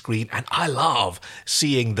big screen, and I love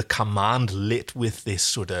seeing the command lit with this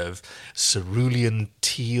sort of cerulean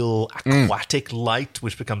teal aquatic light,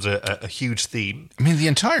 which becomes a huge theme. I mean, the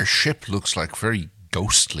entire ship looks like very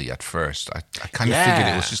ghostly at first. I kind of figured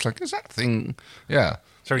it was just like, is that thing? Yeah.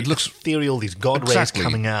 It looks ethereal, these god rays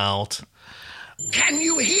coming out. Can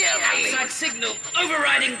you hear me? Outside signal,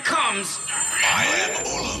 overriding comms. I am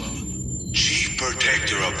Ulam, Chief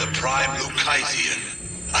Protector of the Prime Lucaithian,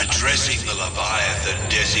 addressing the Leviathan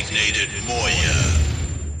designated Moya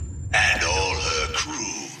and all her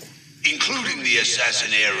crew, including the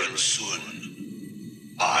assassin Aaron Sun.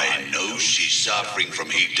 I know she's suffering from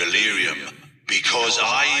heat delirium because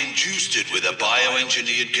I induced it with a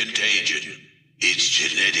bioengineered contagion. It's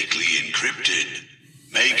genetically encrypted,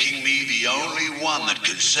 making me the only one that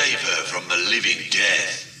can save her from the living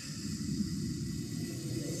death.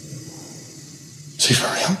 Is he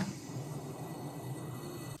for real?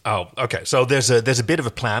 Oh, okay. So there's a bit of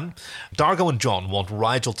a plan. Dargo and John want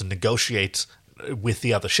Rigel to negotiate with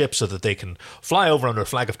the other ship so that they can fly over under a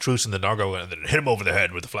flag of truce, and then Dargo and then hit him over the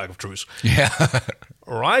head with the flag of truce. Yeah.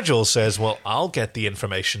 Rigel says, well, I'll get the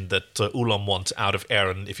information that Ulam wants out of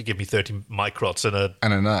Aaron if you give me 30 microts and a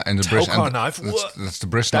Tokar knife. That's the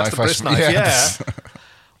Briss knife. That's the Briss knife, yeah.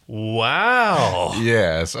 Wow.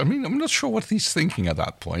 Yes. I mean, I'm not sure what he's thinking at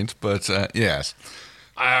that point, but yes.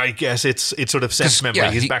 I guess it's sort of sense memory.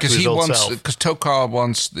 He's back to his old self. Because Tokar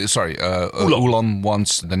wants... Ulam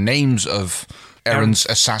wants the names of Aaron's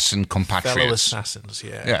assassin compatriots. Fellow assassins,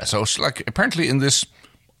 yeah. Yeah, so it's like, apparently in this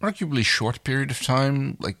arguably short period of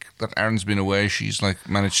time, like, that Aaron's been away, she's, like,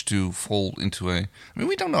 managed to fall into a... I mean,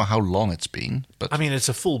 we don't know how long it's been, but... I mean, it's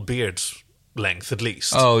a full beard length, at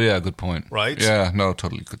least. Oh, yeah, good point. Right? Yeah, no,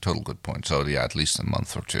 total good point. So, yeah, at least a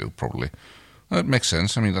month or two, probably. It makes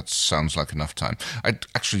sense. I mean, that sounds like enough time.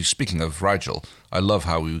 Actually, speaking of Rigel, I love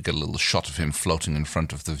how we get a little shot of him floating in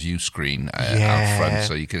front of the view screen out front,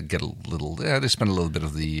 so you could get a little... Yeah, they spent a little bit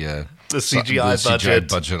of the CGI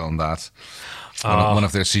budget on that. One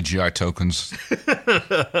of their CGI tokens.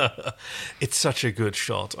 It's such a good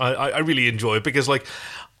shot. I really enjoy it because, like,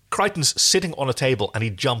 Crichton's sitting on a table and he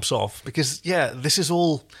jumps off because, yeah, this is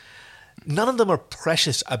all... None of them are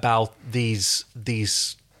precious about these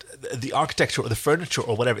the architecture or the furniture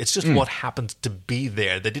or whatever. It's just what happened to be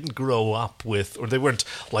there. They didn't grow up with, or they weren't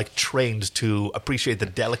like trained to appreciate the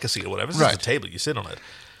delicacy or whatever. This is a table, you sit on it.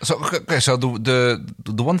 So okay, so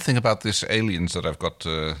the one thing about this aliens that I've got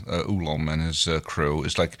Ulam and his crew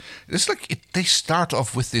is like they start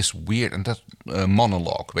off with this weird and that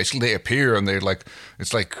monologue. Basically, they appear and they're like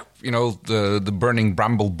it's like the burning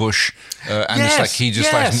bramble bush, and it's like he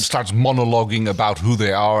just like starts monologuing about who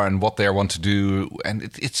they are and what they want to do, and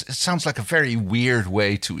it sounds like a very weird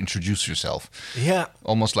way to introduce yourself. Yeah,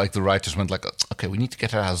 almost like the writers went like, okay, we need to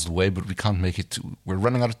get it out of the way, but we can't make it. We're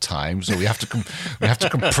running out of time, so we have to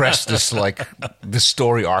compress this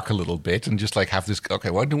story arc a little bit and just like have this.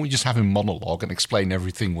 Okay, why don't we just have him monologue and explain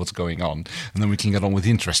everything what's going on, and then we can get on with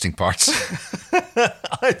the interesting parts.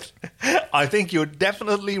 I think you're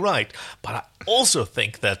definitely right, but I also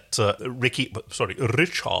think that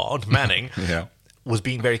Richard Manning was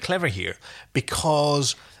being very clever here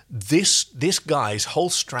because this guy's whole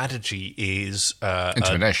strategy is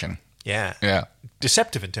intimidation.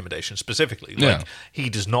 Deceptive intimidation specifically. Like he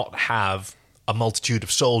does not have a multitude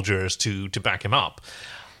of soldiers to back him up.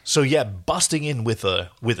 So busting in with a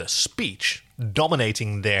speech,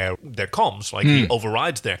 dominating their comms, like he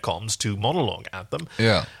overrides their comms to monologue at them.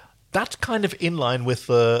 Yeah. That's kind of in line with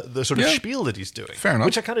the sort of spiel that he's doing. Fair enough.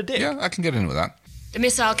 Which I kind of dig. Yeah, I can get in with that. The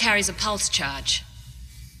missile carries a pulse charge.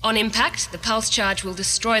 On impact, the pulse charge will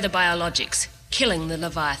destroy the biologics, killing the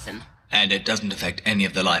Leviathan. And it doesn't affect any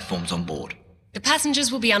of the life forms on board. The passengers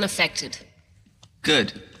will be unaffected.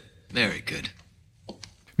 Good. Very good.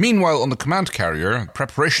 Meanwhile, on the command carrier,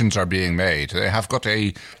 preparations are being made. They have got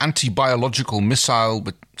a anti-biological missile,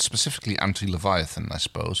 but specifically anti-Leviathan, I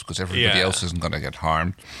suppose, because everybody else isn't going to get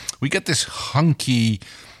harmed. We get this hunky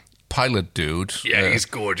pilot dude. Yeah, he's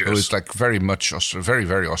gorgeous. Who is like very much, very,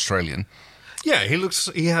 very Australian. Yeah,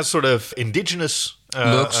 he has sort of indigenous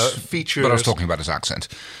looks, features. But I was talking about his accent.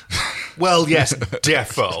 Well, yes,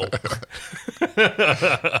 defo.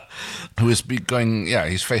 Who is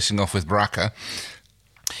he's facing off with Braca.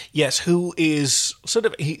 Yes, who is sort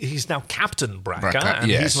of, he's now Captain Braca,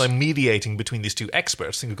 and he's like mediating between these two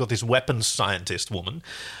experts. We've got this weapons scientist woman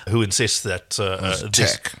who insists that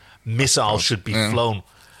this missile should be flown.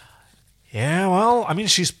 Yeah, well, I mean,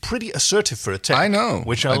 she's pretty assertive for a tech. I know.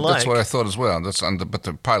 Which I like. That's what I thought as well. But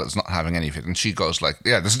the pilot's not having any of it. And she goes like,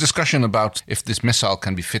 there's a discussion about if this missile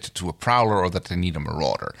can be fitted to a Prowler or that they need a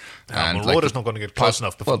Marauder. And Marauder's not going to get close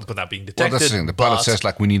enough without being detected. Well, that's the thing. The pilot says,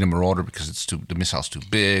 like, we need a Marauder because the missile's too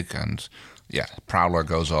big. And, Prowler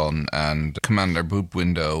goes on. And Commander Boop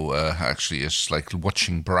Window actually is, like,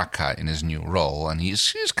 watching Braca in his new role. And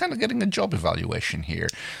he's kind of getting a job evaluation here.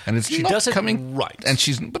 And it's not coming right.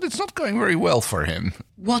 But it's not going very well for him.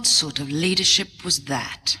 What sort of leadership was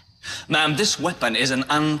that? Ma'am, this weapon is an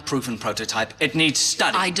unproven prototype. It needs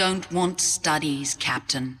study. I don't want studies,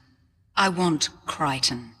 Captain. I want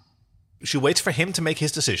Crichton. She waits for him to make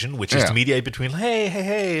his decision, which is to mediate between,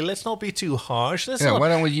 hey, let's not be too harsh. Why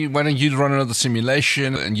don't you run another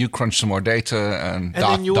simulation and you crunch some more data and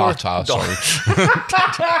data, sorry.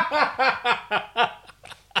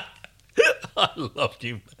 I love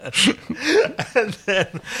you, man.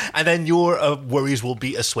 and then your worries will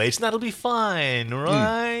be assuaged, and that'll be fine,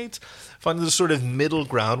 right? Find the sort of middle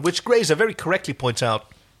ground, which Grazer very correctly points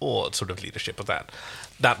out. It's sort of leadership of that.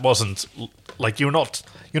 That wasn't like you're not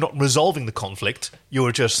resolving the conflict.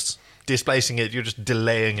 You're just displacing it. You're just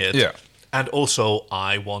delaying it. Yeah. And also,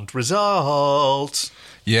 I want results.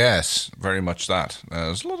 Yes, very much that.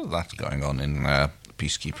 There's a lot of that going on in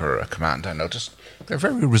Peacekeeper Command. I noticed they're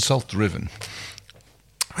very result-driven.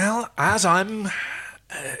 Well, as I'm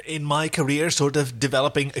in my career, sort of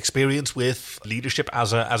developing experience with leadership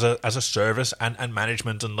as a service and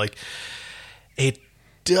management, and like it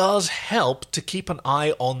does help to keep an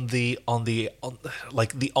eye on the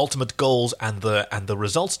ultimate goals and the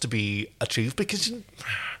results to be achieved, because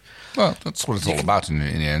well, that's what it's all about in the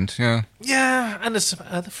end. Yeah, and it's,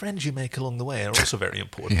 the friends you make along the way are also very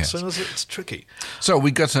important. Yes. So it's tricky. So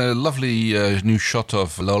we got a lovely new shot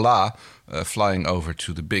of Lola flying over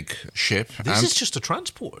to the big ship. This is just a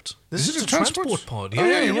transport. This is a transport pod.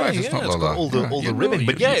 Yeah, you're right. It's not Lola. Got all the ribbing,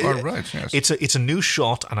 but you are right. Yes. It's a new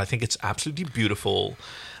shot, and I think it's absolutely beautiful.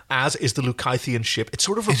 As is the Lucaithian ship. It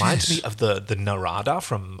sort of reminds me of the Narada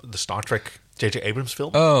from the Star Trek J.J. Abrams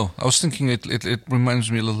film. Oh, I was thinking it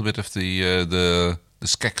reminds me a little bit of the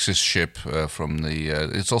Skeksis ship from the.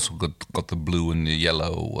 It's also got the blue and the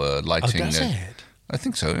yellow lighting. Oh, does it? I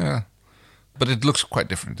think so. Yeah. But it looks quite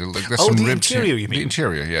different. Like there's some the ribs interior, here. you mean? The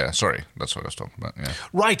interior, yeah. Sorry, that's what I was talking about. Yeah.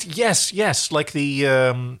 Right. Yes. Like the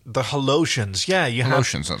Halosians. Yeah, you have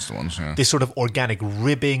Halosians. That's the ones. Yeah. This sort of organic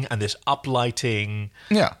ribbing and this uplighting.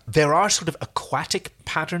 Yeah. There are sort of aquatic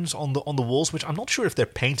patterns on the walls, which I'm not sure if they're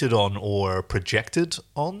painted on or projected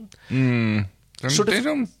on. They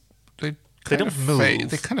don't move.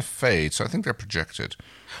 They kind of fade. So I think they're projected.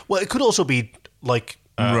 Well, it could also be like.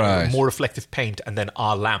 Right. More reflective paint and then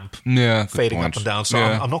our lamp fading up and down. So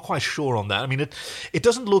I'm not quite sure on that. I mean, it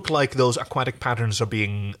doesn't look like those aquatic patterns are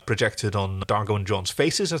being projected on Dargo and John's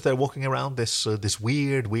faces as they're walking around this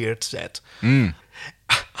weird set.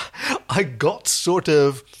 I got sort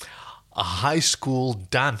of a high school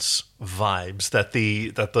dance vibes that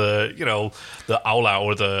the aula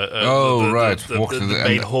or the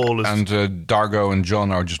main hall is. And Dargo and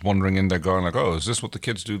John are just wandering in there going like, oh, is this what the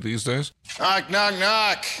kids do these days? Knock, knock,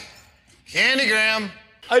 knock. Candygram.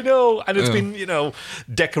 I know, and it's been,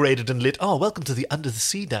 decorated and lit. Oh, welcome to the Under the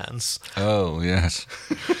Sea dance. Oh, yes.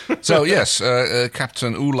 So, yes,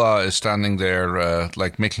 Captain Ula is standing there,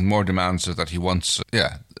 making more demands that he wants.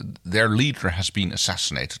 Their leader has been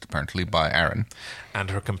assassinated, apparently, by Aaron. And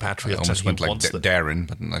her compatriot. I almost went like Darren,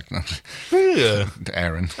 but not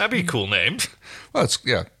Aaron. That'd be a cool name. Well, it's,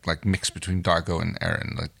 like mix between Dargo and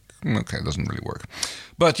Aaron. Like, okay, it doesn't really work.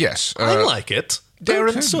 But, yes. I like it.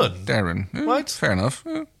 Darren's son. Darren. Right? Fair enough.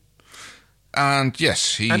 And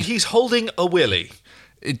yes, he's holding a willy.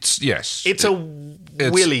 It's a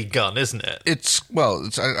willy gun, isn't it?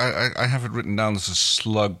 I have it written down as a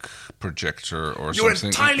slug projector or something. You're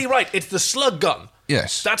entirely right. It's the slug gun.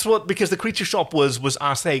 Yes. That's what, because the creature shop was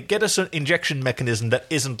asked, hey, get us an injection mechanism that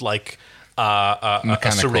isn't like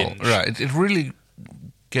a syringe. Right. It really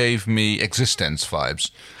gave me Existence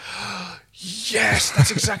vibes. Yes,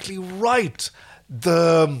 that's exactly right.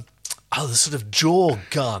 The sort of jaw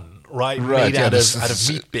gun, right? Right, Made out of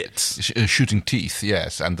meat bits. Shooting teeth,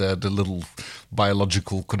 yes, and the little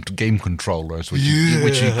biological game controllers, which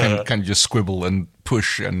you can just squibble and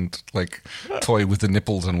push and like toy with the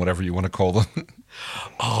nipples and whatever you want to call them.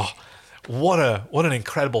 Oh, what an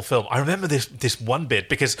incredible film. I remember this one bit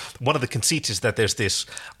because one of the conceits is that there's this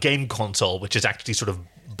game console which is actually sort of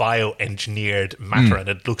bioengineered matter, and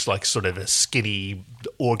it looks like sort of a skinny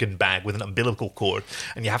organ bag with an umbilical cord,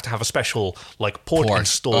 and you have to have a special like port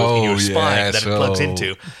installed in your spine that it plugs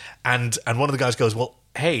into. And one of the guys goes, well,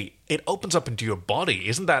 hey, it opens up into your body.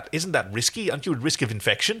 Isn't that risky? Aren't you at risk of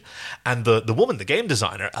infection? And the woman, the game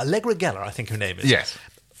designer, Allegra Geller, I think her name is. Yes.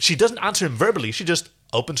 She doesn't answer him verbally. She just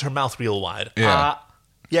opens her mouth real wide. Yeah.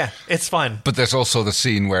 Yeah, it's fine. But there's also the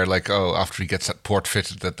scene where, like, after he gets that port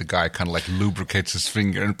fitted, that the guy kind of like lubricates his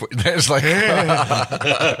finger, and there's like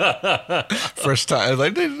first time,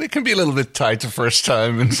 like they can be a little bit tight the first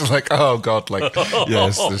time, and it's like, oh god, like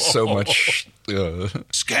yes, there's so much.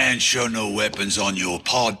 Scans show no weapons on your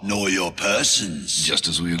pod nor your persons. Just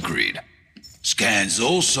as we agreed. Scans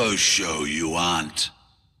also show you aren't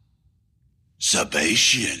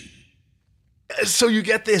Sebastian. So you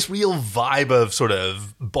get this real vibe of sort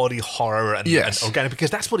of body horror and organic, because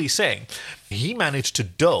that's what he's saying. He managed to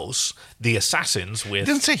dose the assassins with...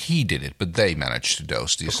 He didn't say he did it, but they managed to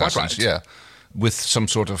dose the assassins, right. with some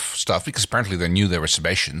sort of stuff, because apparently they knew they were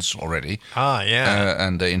Sebastians already.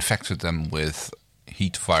 And they infected them with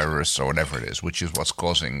heat virus or whatever it is, which is what's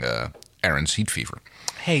causing Aaron's heat fever.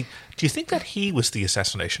 Hey, do you think that he was the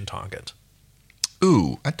assassination target?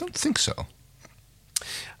 Ooh, I don't think so.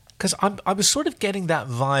 Because I was sort of getting that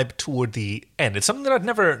vibe toward the end. It's something that I'd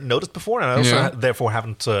never noticed before, and I also therefore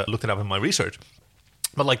haven't looked it up in my research.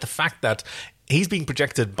 But like the fact that he's being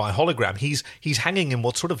projected by hologram, he's hanging in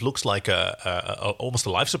what sort of looks like almost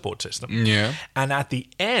a life support system. Yeah. And at the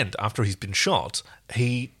end, after he's been shot,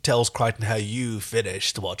 he tells Crichton how you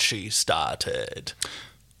finished what she started.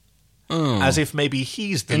 Oh. As if maybe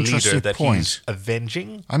he's the leader that he's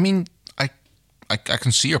avenging. I mean, I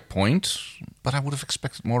can see your point, but I would have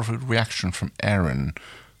expected more of a reaction from Aaron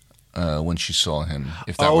when she saw him.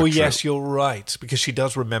 If that were true. Yes, you're right, because she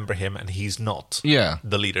does remember him, and he's not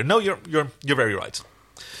the leader. No, you're very right.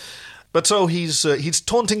 But so he's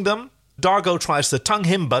taunting them. Dargo tries to tongue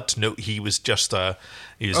him, but no, he was just a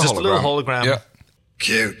little hologram. Yeah.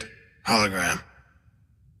 Cute hologram,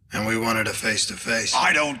 and we wanted a face-to-face.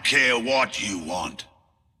 I don't care what you want.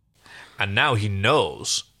 And now he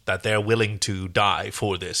knows that they're willing to die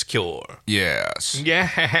for this cure. Yes. Yeah.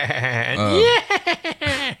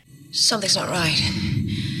 Something's not right.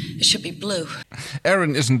 It should be blue.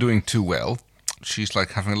 Erin isn't doing too well. She's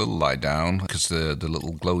like having a little lie down because the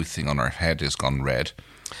little glowy thing on her head is gone red.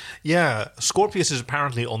 Yeah, Scorpius is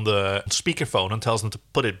apparently on the speakerphone and tells them to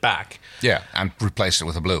put it back. Yeah, and replace it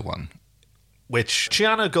with a blue one. Which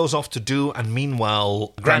Chiana goes off to do, and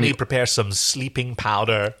meanwhile, Granny prepares some sleeping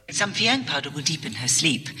powder. Some Fiang powder will deepen her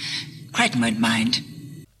sleep. Crichton won't mind.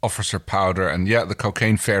 Offers her powder, and the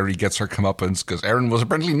cocaine fairy gets her comeuppance, because Erin was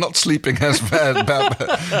apparently not sleeping as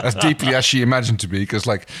as deeply as she imagined to be, because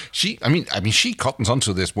she cottons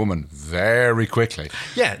onto this woman very quickly.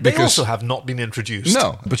 Yeah, they also have not been introduced.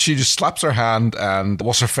 No, but she just slaps her hand, and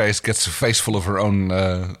what's her face gets a face full of her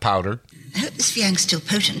own powder. I hope this Fiang's still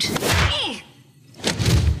potent.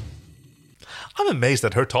 I'm amazed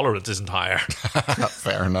that her tolerance isn't higher.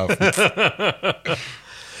 Fair enough.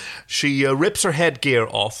 She rips her headgear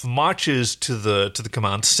off, marches to the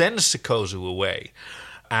command, sends Sikozu away,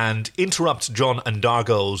 and interrupts John and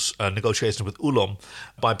Dargo's negotiations with Ulom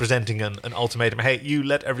by presenting an ultimatum. Hey, you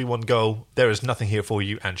let everyone go. There is nothing here for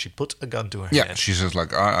you. And she puts a gun to her head. Yeah, she says,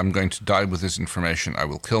 I'm going to die with this information. I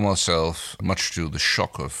will kill myself, much to the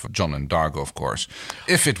shock of John and Dargo, of course.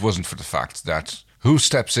 If it wasn't for the fact that who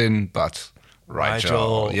steps in but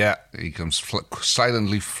Rigel. Yeah, he comes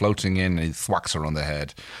silently floating in and he thwacks her on the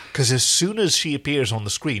head. Because as soon as she appears on the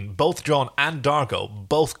screen, both John and Dargo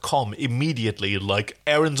both come immediately, like,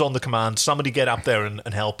 Erin's on the command, somebody get up there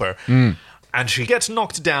and help her. And she gets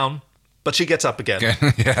knocked down, but she gets up again.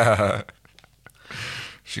 Yeah.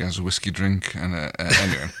 She has a whiskey drink and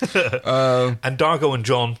anyway. And Dargo and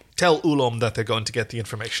John tell Ulom that they're going to get the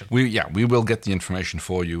information. We will get the information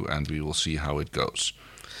for you and we will see how it goes.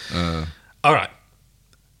 All right.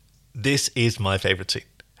 This is my favorite scene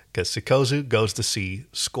because Sikozu goes to see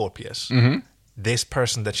Scorpius. Mm-hmm. This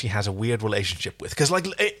person that she has a weird relationship with. Because,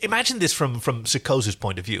 imagine this from Sikozu's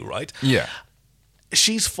point of view, right? Yeah.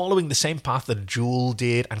 She's following the same path that Jewel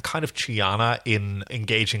did and kind of Chiana in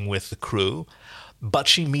engaging with the crew. But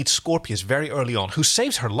she meets Scorpius very early on, who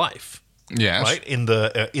saves her life. Yes. Right? In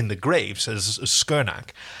the graves as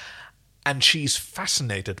Skurnak. And she's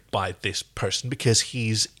fascinated by this person because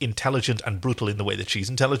he's intelligent and brutal in the way that she's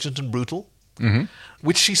intelligent and brutal. Mm-hmm.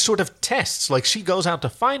 Which she sort of tests. Like, she goes out to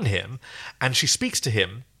find him, and she speaks to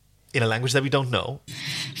him in a language that we don't know.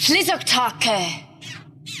 Flizoktake.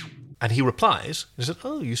 And he replies, he said,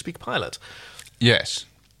 "Oh, you speak pilot." Yes.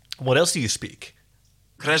 What else do you speak?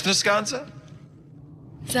 Kresnoskanza?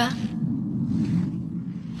 Za.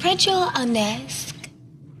 Prejo anesk.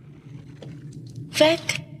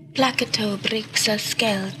 Vek placato brixa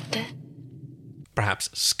skelte. Perhaps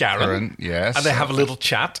Scarran. Yes. And they have a little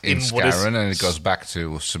chat in what is... Scarran, and it goes back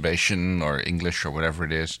to Sabatian or English or whatever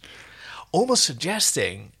it is. Almost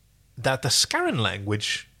suggesting that the Scarran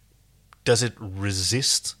language, does it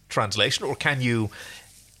resist translation, or can you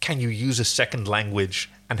use a second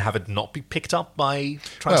language and have it not be picked up by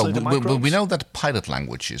translated microbes? We know that pilot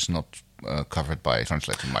language is not covered by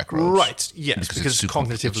translated microbes. Right, yes, because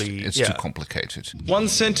cognitively... It's too complicated. One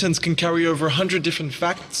sentence can carry over 100 different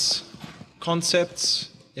facts, concepts,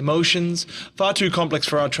 emotions, far too complex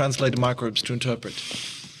for our translated microbes to interpret.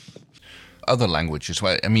 Other languages,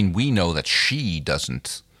 well, I mean, we know that she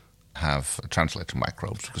doesn't have translated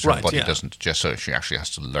microbes because her body doesn't, just so she actually has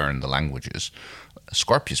to learn the languages.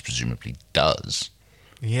 Scorpius presumably does.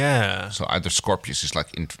 Yeah. So either Scorpius is like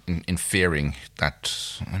inferring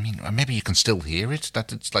that, I mean, maybe you can still hear it,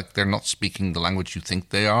 that it's like they're not speaking the language you think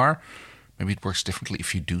they are. Maybe it works differently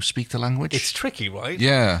if you do speak the language. It's tricky, right?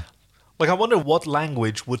 Yeah. Like, I wonder what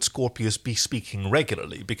language would Scorpius be speaking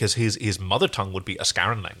regularly, because his mother tongue would be a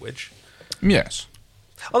Scarran language. Yes.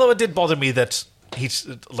 Although it did bother me that he's,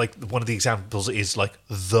 like, one of the examples is, like,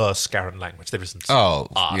 the Scarran language. There isn't a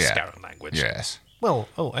Scarran language. Yes. Well,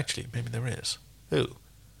 actually, maybe there is. Who?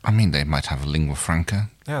 I mean, they might have a lingua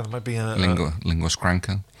franca. Yeah, there might be a... Lingua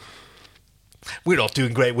scranca. We're not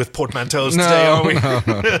doing great with portmanteaus today, are we?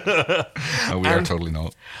 No, we are totally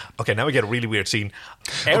not. Okay, now we get a really weird scene.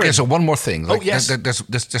 Okay, so one more thing. Like, yes.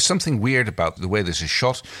 There's something weird about the way this is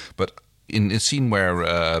shot, but in a scene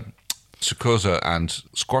where Sukosa and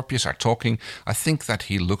Scorpius are talking, I think that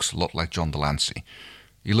he looks a lot like John Delancey.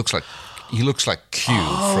 He looks like Q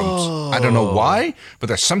from... I don't know why, but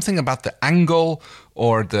there's something about the angle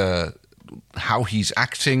or how he's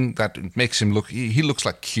acting that makes him look... He looks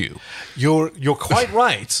like Q. You're quite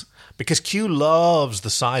right, because Q loves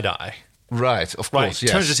the side eye. Right, of course,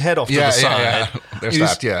 yes. Turns his head off to the side. Yeah. There's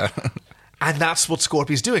that, yeah. And that's what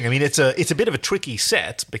Scorpius doing. I mean, it's a bit of a tricky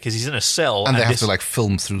set, because he's in a cell. And they have to, like,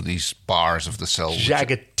 film through these bars of the cell.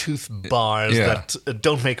 Jagged tooth bars that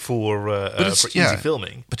don't make for easy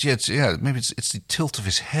filming. But maybe it's the tilt of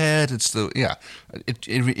his head. It's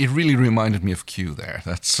it really reminded me of Q there.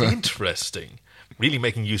 That's interesting. Really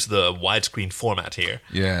making use of the widescreen format here.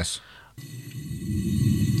 Yes.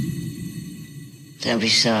 Don't be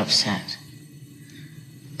so upset.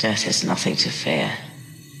 Death is nothing to fear.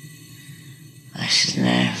 I should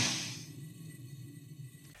know.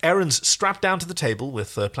 Aaron's strapped down to the table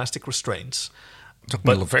with plastic restraints. It took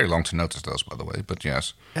me very long to notice those, by the way, but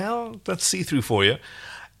yes. Well, that's see-through for you.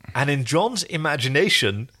 And in John's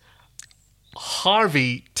imagination,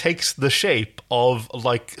 Harvey takes the shape of,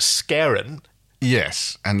 like, Scarran.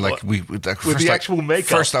 Yes, and like with the actual makeup.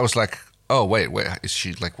 First, I was like, "Oh, wait, is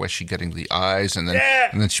she like? Where's she getting the eyes?" And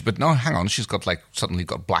then, but no, hang on, she's got suddenly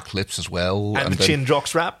got black lips as well, and the chin jock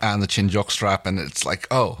strap, and it's like,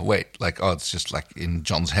 oh, wait, it's just like in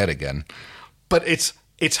John's head again. But it's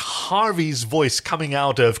Harvey's voice coming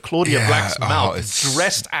out of Claudia Black's mouth,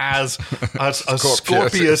 dressed as a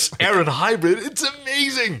Scorpius Aaron hybrid. It's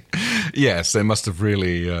amazing. Yes, they must have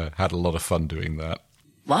really had a lot of fun doing that.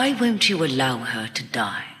 Why won't you allow her to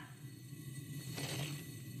die?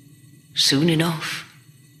 Soon enough.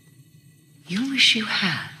 You wish you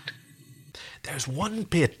had. There's one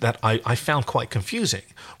bit that I found quite confusing,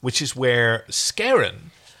 which is where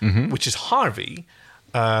Scarran, which is Harvey,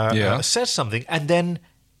 says something, and then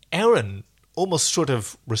Aaron almost sort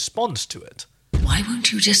of responds to it. Why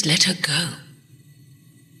won't you just let her go?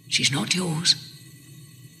 She's not yours.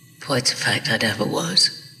 Quite a fact I never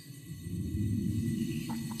was.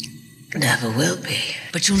 Never will be.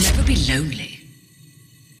 But you'll never be lonely.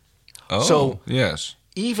 Oh, so, yes.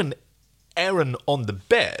 Even Aaron on the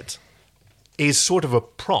bed is sort of a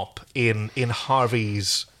prop in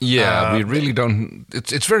Harvey's... Yeah, we really don't...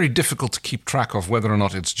 It's very difficult to keep track of whether or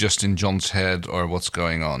not it's just in John's head or what's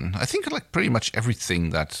going on. I think like pretty much everything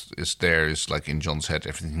that is there is like in John's head,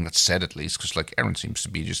 everything that's said at least, because like Aaron seems to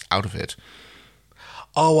be just out of it.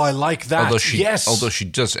 Oh, I like that. Although she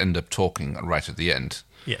does end up talking right at the end.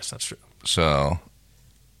 Yes, that's true. So...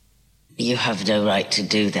 You have no right to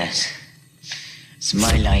do that. It's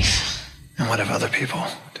my life. And what of other people?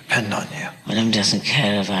 Do depend on you. Willem doesn't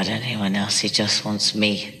care about anyone else. He just wants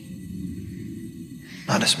me.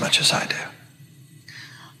 Not as much as I do.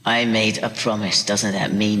 I made a promise. Doesn't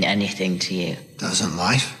that mean anything to you? Doesn't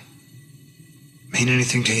life mean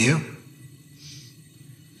anything to you?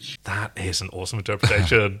 That is an awesome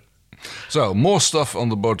interpretation. So, more stuff on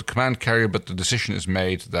the board the command carrier, but the decision is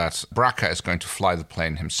made that Braca is going to fly the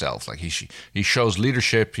plane himself. Like, he shows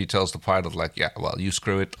leadership. He tells the pilot, like, yeah, well, you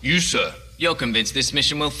screw it. You, sir. You're convinced this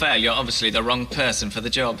mission will fail. You're obviously the wrong person for the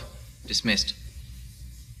job. Dismissed.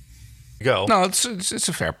 Go. No, it's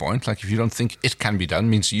a fair point. Like, if you don't think it can be done,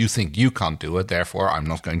 means you think you can't do it, therefore I'm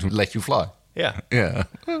not going to let you fly. Yeah. Yeah.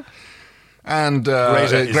 And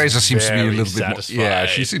Grazer seems to be a little satisfied. bit more... Yeah,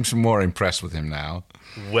 she seems more impressed with him now.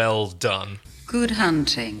 Well done. Good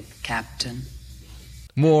hunting, Captain.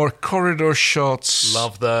 More corridor shots.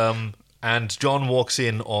 Love them. And John walks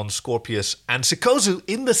in on Scorpius and Sikozu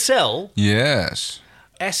in the cell. Yes.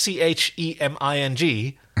 Scheming.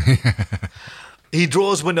 He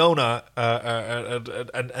draws Winona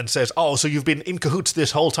and says, oh, so you've been in cahoots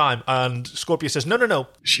this whole time. And Scorpius says, no.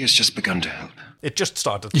 She has just begun to help. It just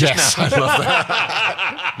started. Yes, now. I love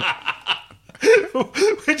that.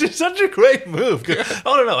 Which is such a great move.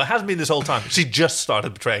 Oh, no, it hasn't been this whole time. She just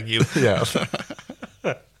started betraying you. Yeah.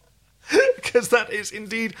 Because that is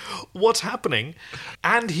indeed what's happening.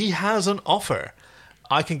 And he has an offer.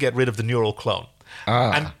 I can get rid of the neural clone.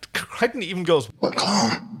 And Crichton even goes, What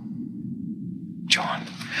clone? John.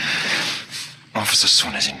 Officer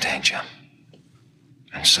Swan is in danger.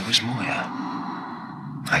 And so is Moya.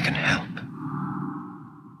 I can help.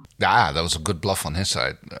 That was a good bluff on his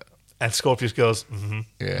side. And Scorpius goes,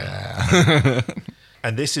 Yeah.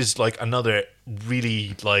 And this is like another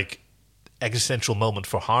really like existential moment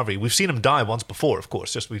for Harvey. We've seen him die once before, of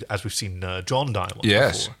course, just as we've seen John die once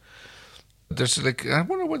before. There's like, I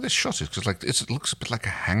wonder where this shot is, because like it looks a bit like a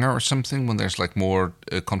hangar or something when there's like more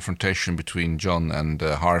confrontation between John and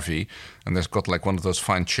Harvey, and there's got like one of those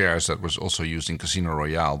fine chairs that was also used in Casino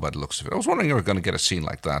Royale by the looks of it. I was wondering if we were going to get a scene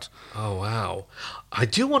like that. Oh, wow. I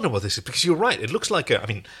do wonder what this is, because you're right. It looks like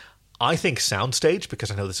I think soundstage,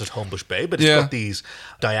 because I know this is Homebush Bay, but it's got these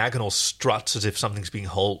diagonal struts as if something's being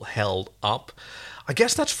held up. I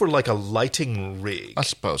guess that's for like a lighting rig. I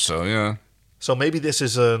suppose so, yeah. So maybe this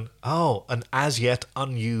is an as yet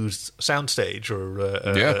unused soundstage or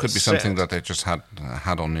it could be something that they just had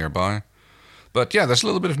on nearby. But yeah, there's a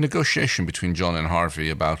little bit of negotiation between John and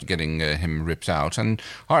Harvey about getting him ripped out, and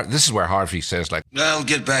this is where Harvey says like, I'll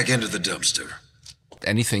get back into the dumpster.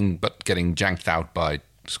 Anything but getting janked out by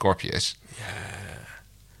Scorpius. Yeah,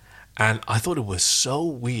 and I thought it was so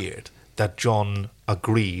weird that John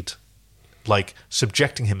agreed, like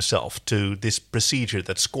subjecting himself to this procedure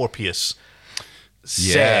that Scorpius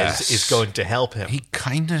says is going to help him. I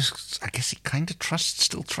guess he kind of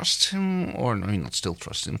still trusts him, or no, not still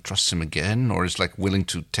trusts him again, or is like willing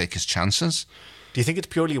to take his chances. Do you think it's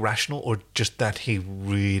purely rational, or just that he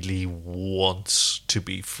really wants to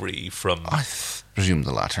be free from... I presume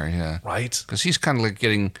the latter, yeah. Right? Because he's kind of like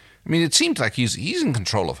getting... I mean, it seems like he's in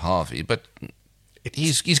control of Harvey, but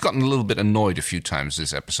he's gotten a little bit annoyed a few times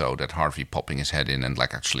this episode at Harvey popping his head in and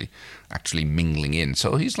like actually mingling in.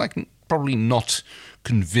 So he's like probably not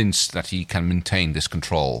convinced that he can maintain this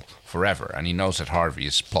control forever, and he knows that Harvey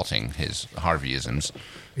is plotting his Harveyisms.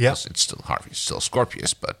 Yeah, it's still Harvey's still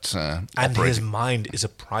Scorpius, but and his mind is a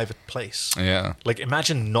private place. Yeah, like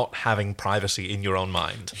imagine not having privacy in your own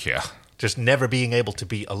mind. Yeah, just never being able to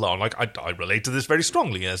be alone. Like I relate to this very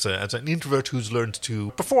strongly as an introvert who's learned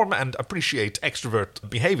to perform and appreciate extrovert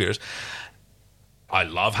behaviors. I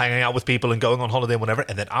love hanging out with people and going on holiday and whatever,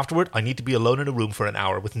 and then afterward, I need to be alone in a room for an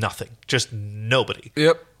hour with nothing. Just nobody.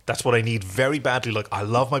 Yep. That's what I need very badly. Like, I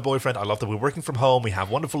love my boyfriend. I love that we're working from home. We have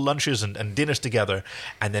wonderful lunches and dinners together.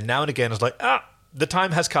 And then now and again, it's like, the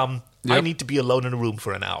time has come. Yep. I need to be alone in a room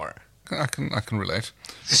for an hour. I can relate.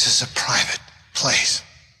 This is a private place.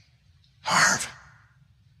 Harv,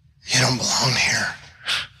 you don't belong here.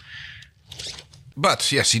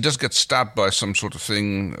 But, yes, he does get stabbed by some sort of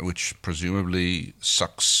thing which presumably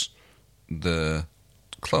sucks the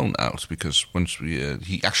clone out, because once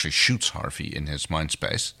he actually shoots Harvey in his mind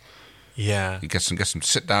space. Yeah. He gets him to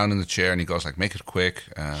sit down in the chair, and he goes like, make it quick.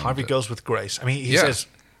 Harvey goes with grace. I mean, he says,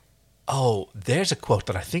 there's a quote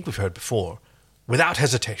that I think we've heard before. Without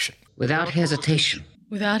hesitation. Without hesitation.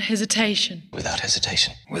 Without hesitation. Without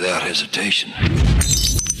hesitation. Without hesitation.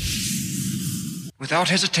 Without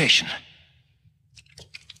hesitation.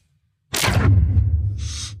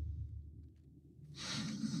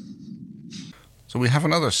 So we have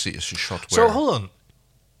another shot where... So hold on.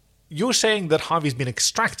 You're saying that Harvey's been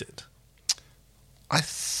extracted? I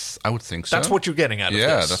I would think so. That's what you're getting out of this.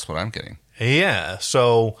 Yeah, that's what I'm getting. Yeah,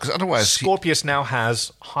 so 'Cause otherwise Scorpius now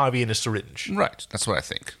has Harvey in a syringe. Right, that's what I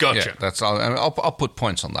think. Gotcha. Yeah, that's I'll put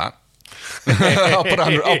points on that. I'll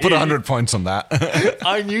put 100 points on that.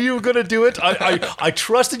 I knew you were going to do it. I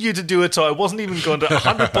trusted you to do it, so I wasn't even going to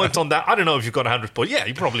 100 points on that. I don't know if you've got 100 points. Yeah,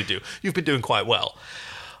 you probably do. You've been doing quite well.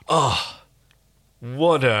 Oh,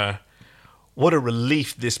 what a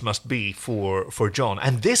relief this must be for John.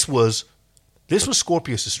 And this was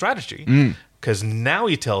Scorpius' strategy. Because now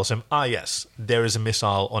he tells him, yes, there is a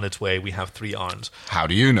missile on its way. We have 3 Arns. How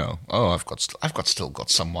do you know? Oh, I've still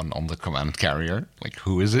got someone on the command carrier. Like,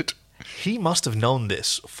 who is it? He must have known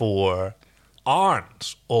this for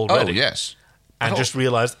Arns already. Oh, yes. And just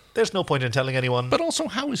realized there's no point in telling anyone. But also,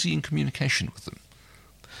 how is he in communication with them?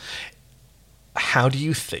 How do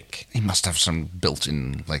you think? He must have some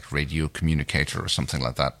built-in, like, radio communicator or something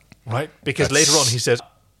like that. Right? Because later on he says...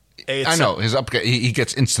 I know, he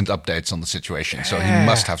gets instant updates on the situation, so he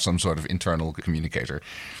must have some sort of internal communicator,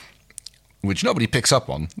 which nobody picks up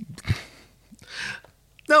on.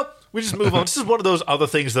 No, we just move on. This is one of those other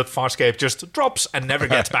things that Farscape just drops and never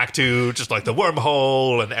gets back to, just like the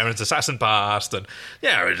wormhole and Aaron's assassin past, and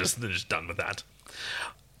they're just done with that.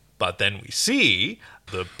 But then we see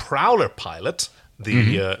the Prowler pilot,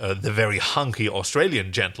 the very hunky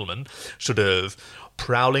Australian gentleman, sort of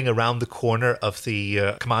prowling around the corner of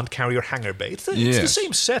the command carrier hangar bay. It's the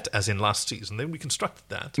same set as in last season. They reconstructed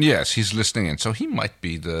that. Yes, he's listening in, so he might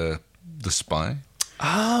be the spy.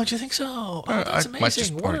 Oh, do you think so? Oh, that's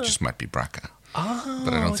amazing. Or it just might be Braca. Oh,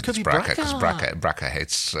 but I don't think it's Braca, because Braca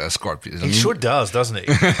hates Scorpius. He sure does, doesn't he?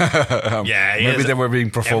 Yeah, maybe they were being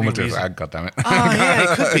performative. God damn it. Oh, yeah,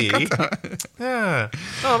 it could be. Yeah.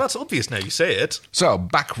 Oh, that's obvious now you say it. So,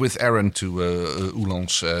 back with Aaron to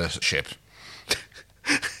Oolong's ship.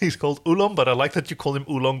 He's called Oolong, but I like that you call him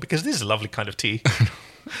Oolong because this is a lovely kind of tea.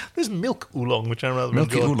 There's milk Oolong, which I rather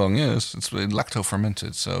Milky enjoy. Oolong, yes. It's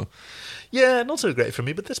lacto-fermented, so... Yeah, not so great for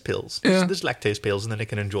me, but there's pills. Yeah. There's lactase pills, and then I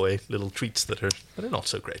can enjoy little treats that are not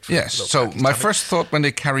so great for Yes, so my first thought when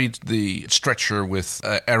they carried the stretcher with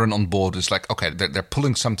Aaron on board is like, okay, they're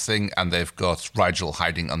pulling something, and they've got Rigel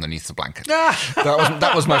hiding underneath the blanket.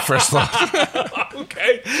 That was my first thought.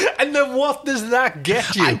 Okay, and then what does that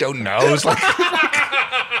get you? I don't know. It's like...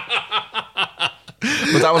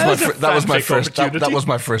 But that was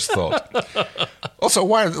my first thought. Also,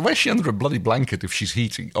 why is she under a bloody blanket if she's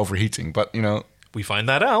overheating? But, you know... We find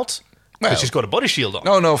that out. Because she's got a body shield on.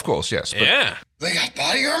 No, of course, yes. But, yeah. They got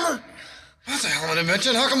body armor? That's a hell of an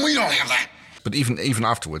invention. How come we don't have that? But even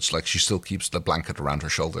afterwards, like, she still keeps the blanket around her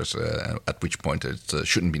shoulders, at which point it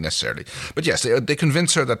shouldn't be necessarily. But yes, they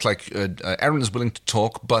convince her that, like, Aaron is willing to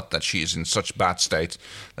talk, but that she is in such bad state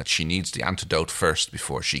that she needs the antidote first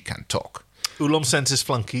before she can talk. Oolong sends his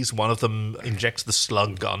flunkies. One of them injects the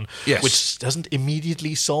slug gun, which doesn't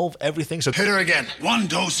immediately solve everything. So hit her again. 1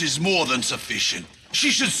 dose is more than sufficient.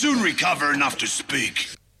 She should soon recover enough to speak.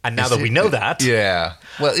 And now that we know that... Yeah.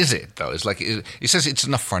 Well, is it, though? It's like... He says it's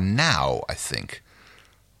enough for now, I think.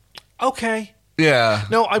 Okay. Yeah.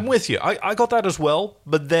 No, I'm with you. I got that as well.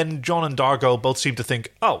 But then John and Dargo both seem to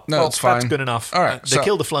think, it's fine. That's good enough. All right. They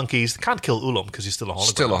kill the flunkies. They can't kill Oolong because he's still a hologram.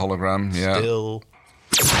 Still a hologram, yeah.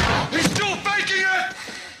 He's still faking it!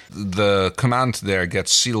 The command there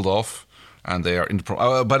gets sealed off, and they are in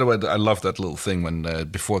the... by the way, I love that little thing when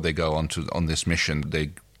before they go on this mission,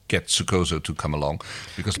 they get Sukoso to come along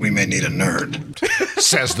because we may need a nerd.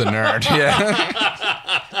 Says the nerd. Yeah.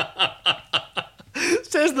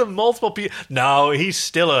 Says the multiple people. No, he's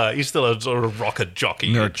still a sort of rocket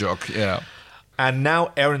jockey. Nerd jock. Yeah. And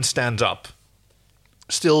now Aaron stands up,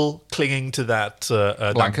 still clinging to that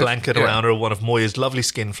blanket around her, one of Moya's lovely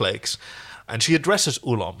skin flakes. And she addresses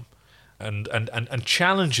Oolong and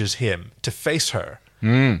challenges him to face her,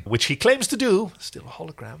 which he claims to do. Still a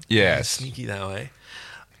hologram. Yes. Sneaky that way.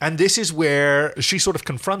 And this is where she sort of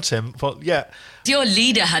confronts him. Well, yeah. Your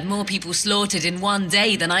leader had more people slaughtered in one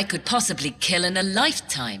day than I could possibly kill in a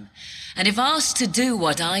lifetime. And if asked to do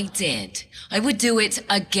what I did, I would do it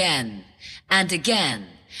again and again.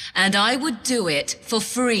 And I would do it for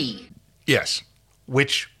free. Yes.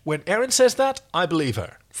 Which, when Aaron says that, I believe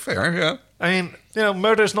her. Fair, yeah. I mean,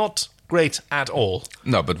 murder's not great at all.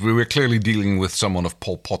 No, but we were clearly dealing with someone of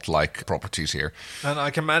Pol Pot-like properties here. And I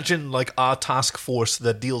can imagine, like, our task force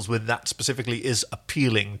that deals with that specifically is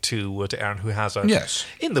appealing to Aaron, who has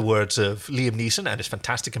in the words of Liam Neeson and his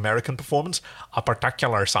fantastic American performance, a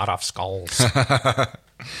particular set of skulls.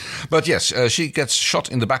 But yes, she gets shot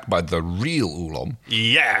in the back by the real Oolong.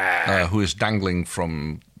 Yeah! Who is dangling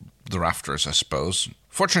from the rafters, I suppose.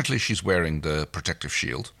 Fortunately, she's wearing the protective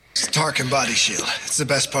shield. Tarkin body shield. It's the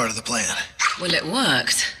best part of the plan. Well, it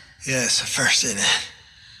worked. Yes, first in it.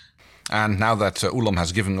 And now that Ulam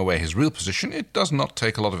has given away his real position, it does not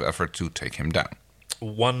take a lot of effort to take him down.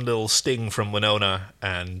 One little sting from Winona,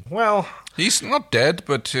 and, well... He's not dead,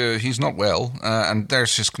 but he's not well. And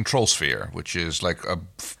there's his control sphere, which is like a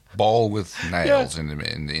ball with nails in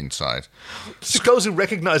the inside. Sikozu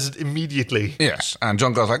recognizes it immediately. Yes, and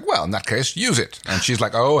John goes like, well, in that case, use it. And she's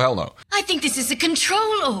like, oh, hell no. I think this is a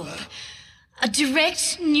control orb. A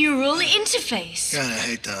direct neural interface. Kinda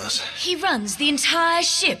hate those. He runs the entire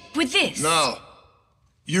ship with this. No.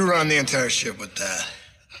 You run the entire ship with that.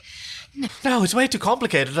 No, it's way too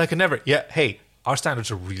complicated. I can never... Yeah, hey, our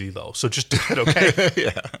standards are really low, so just do it, okay?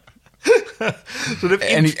 Yeah. Sort of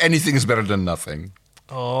anything is better than nothing.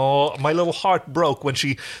 Oh, my little heart broke when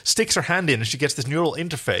she sticks her hand in and she gets this neural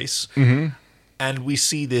interface. Mm-hmm. And we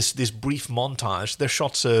see this brief montage. They're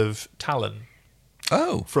shots of Talon.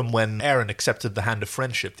 Oh. From when Aaron accepted the hand of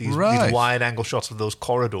friendship. These wide-angle shots of those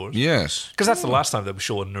corridors. Yes. Because that's the last time that we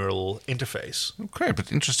show a neural interface. Okay,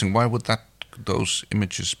 but interesting. Why would those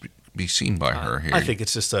images be seen by her here? I think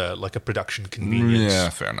it's just like a production convenience. Yeah,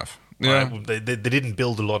 fair enough. Yeah. They didn't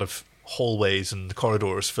build a lot of hallways and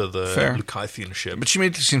corridors for the Lucaithian ship. But she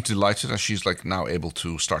immediately seems delighted as she's like now able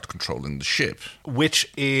to start controlling the ship. Which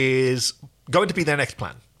is going to be their next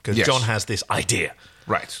plan. Because John has this idea.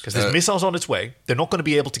 Right. Because there's missiles on its way. They're not going to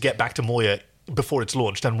be able to get back to Moya before it's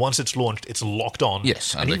launched. And once it's launched, it's locked on.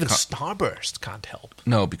 Yes. And even Starburst can't help.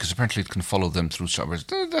 No, because apparently it can follow them through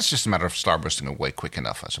Starburst. That's just a matter of Starbursting away quick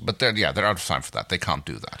enough. But they're out of time for that. They can't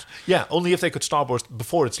do that. Yeah, only if they could Starburst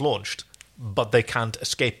before it's launched. But they can't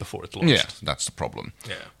escape before it's launched. Yeah, that's the problem.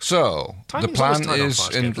 Yeah. So Timing's the plan always is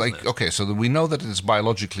games, okay. So we know that it's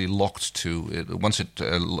biologically locked to once it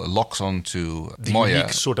locks onto the Moya.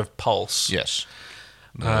 Unique sort of pulse. Yes.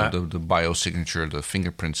 The biosignature, the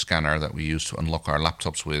fingerprint scanner that we use to unlock our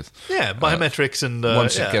laptops with. Yeah, biometrics and...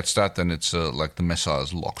 once it gets that, then it's like the missile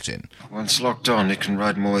is locked in. Once locked on, it can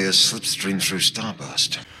ride Moya's slipstream through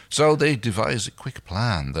Starburst. So they devise a quick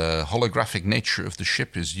plan. The holographic nature of the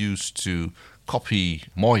ship is used to copy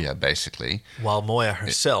Moya, basically. While Moya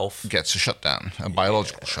herself... gets a shutdown, a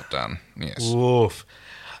biological shutdown. Yes. Oof.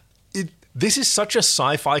 This is such a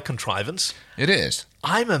sci-fi contrivance. It is.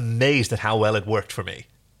 I'm amazed at how well it worked for me.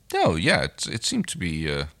 Oh, yeah. It seemed to be...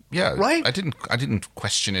 Right? I didn't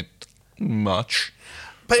question it much.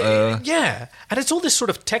 But yeah, and it's all this sort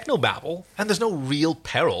of technobabble, and there's no real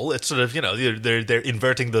peril. It's sort of, they're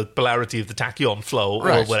inverting the polarity of the tachyon flow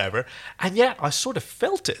or whatever, and yet I sort of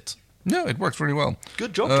felt it. No, it worked really well.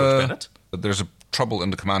 Good job, George Bennett. There's a trouble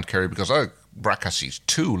in the command carrier because Bracca sees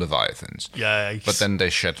 2 Leviathans. Yeah, but then they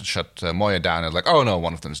shut Moya down and like, oh no,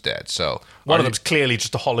 one of them's dead. So one of them's clearly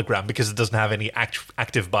just a hologram because it doesn't have any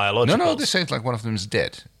active biologicals. No, they say it's like one of them's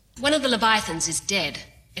dead. One of the Leviathans is dead.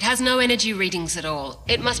 It has no energy readings at all.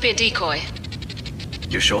 It must be a decoy.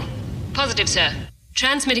 You sure? Positive, sir.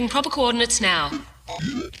 Transmitting proper coordinates now.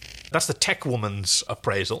 That's the tech woman's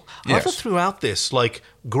appraisal. Yes. I thought throughout this, like,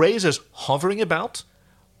 Grazer's hovering about.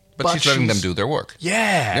 But she's letting them do their work.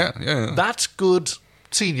 Yeah. Yeah. That's good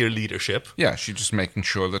senior leadership. Yeah, she's just making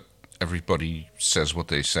sure that everybody says what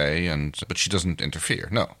they say, but she doesn't interfere,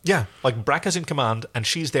 no. Yeah, like Bracca's in command, and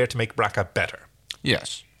she's there to make Bracca better.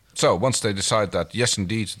 Yes. So once they decide that, yes,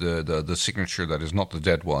 indeed, the signature that is not the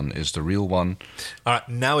dead one is the real one. All right,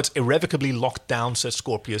 now it's irrevocably locked down, says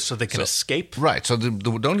Scorpius, so they can escape. Right, so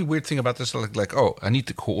the only weird thing about this is like, I need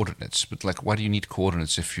the coordinates. But like, why do you need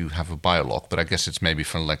coordinates if you have a biolock? But I guess it's maybe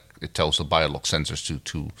from like, it tells the biolock sensors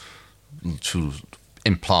to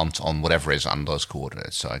implant on whatever is on those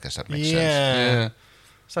coordinates. So I guess that makes sense. Yeah.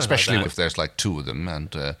 Especially if there's like 2 of them,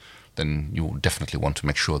 and then you definitely want to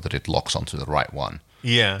make sure that it locks onto the right one.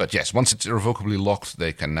 Yeah. But yes, once it's irrevocably locked,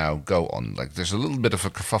 they can now go on. Like, there's a little bit of a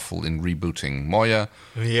kerfuffle in rebooting Moya.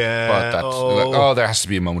 Yeah. But there has to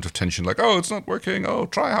be a moment of tension. Like, it's not working. Oh,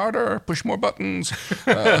 try harder. Push more buttons.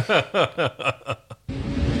 Give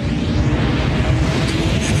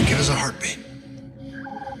us a heartbeat.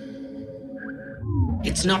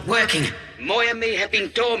 It's not working. Moya may have been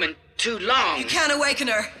dormant too long. You can't awaken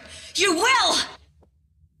her. You will!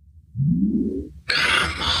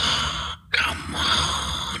 Come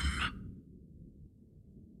on.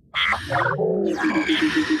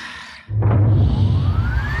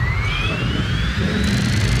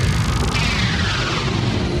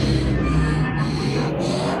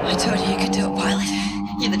 I told you could do it, pilot.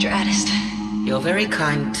 You're the Draddest. You're very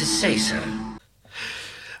kind to say so.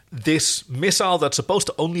 This missile that's supposed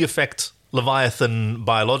to only affect Leviathan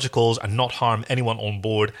biologicals and not harm anyone on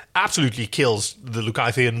board absolutely kills the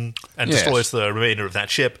Lucaithian and destroys the remainder of that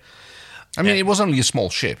ship. I mean, it was only a small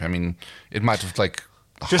ship. I mean, it might have like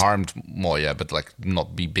harmed Moya, but like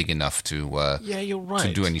not be big enough to you're right.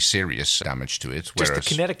 to do any serious damage to it. Just the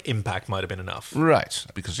kinetic impact might have been enough. Right,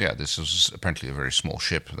 because this was apparently a very small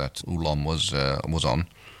ship that Ulam was on.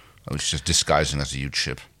 It was just disguising as a huge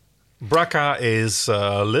ship. Braca is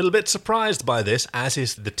a little bit surprised by this, as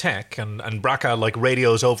is the tech, and Braca like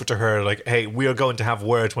radios over to her like, "Hey, we are going to have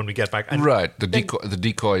words when we get back." And right, the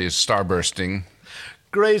decoy is starbursting.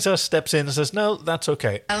 Grazer steps in and says, "No, that's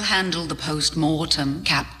okay. I'll handle the post-mortem,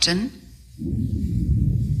 Captain."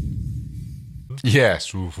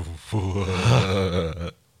 Yes.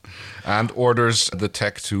 And orders the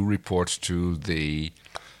tech to report to the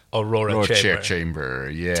Aurora chamber.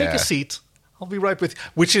 Yeah. Take a seat. I'll be right with you.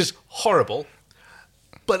 Which is horrible,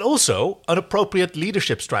 but also an appropriate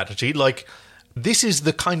leadership strategy. Like, this is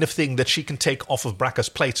the kind of thing that she can take off of Braca's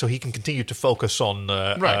plate so he can continue to focus on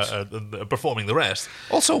performing the rest.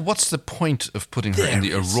 Also, what's the point of putting her in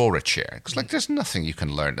the Aurora chair? Because, like, there's nothing you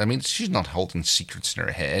can learn. I mean, she's not holding secrets in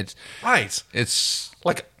her head. Right. It's...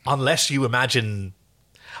 Like, unless you imagine...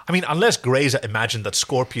 I mean, unless Grazer imagined that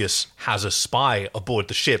Scorpius has a spy aboard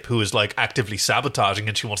the ship who is, like, actively sabotaging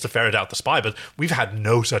and she wants to ferret out the spy, but we've had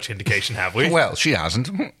no such indication, have we? Well, she hasn't.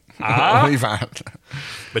 We've had.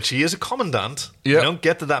 But she is a commandant. Yep. You don't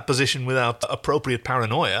get to that position without appropriate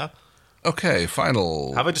paranoia. Okay,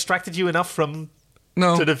 final... Have I distracted you enough from...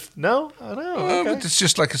 No. Sort of, no? I know. Okay. But it's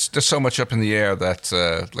just like there's so much up in the air that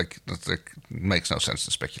it makes no sense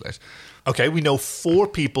to speculate. Okay, we know 4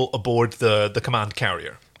 people aboard the command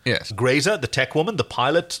carrier. Yes. Grazer, the tech woman, the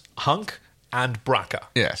pilot, Hunk, and Braca.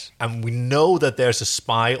 Yes. And we know that there's a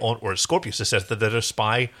spy on, or Scorpius says that there's a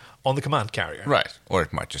spy on the command carrier. Right. Or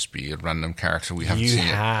it might just be a random character we haven't seen. You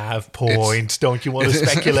have points. Don't you want to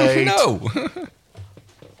speculate? No.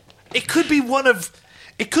 It could be one of...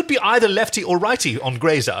 It could be either lefty or righty on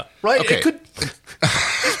Grazer, right? Okay. It could...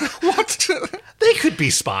 What? They could be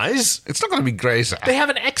spies. It's not going to be Grazer. They have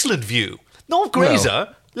an excellent view. Not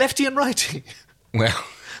Grazer, lefty and righty. Well...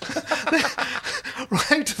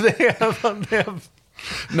 Right? They have...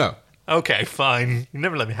 No. Okay, fine. You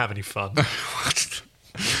never let me have any fun.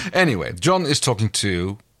 Anyway, John is talking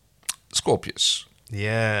to Scorpius.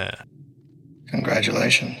 Yeah.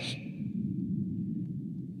 Congratulations.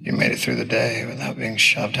 You made it through the day without being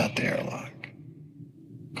shoved out the airlock.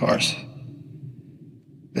 Of course,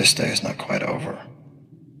 this day is not quite over.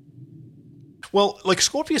 Well, like,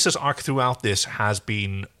 Scorpius's arc throughout this has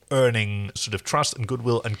been earning sort of trust and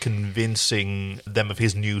goodwill and convincing them of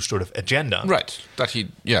his new sort of agenda. Right. That he,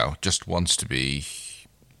 just wants to be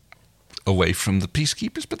away from the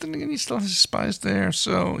peacekeepers, but then again, he still has his spies there.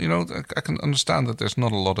 So, I can understand that there's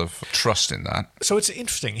not a lot of trust in that. So it's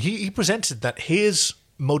interesting. He presented that his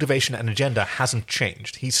motivation and agenda hasn't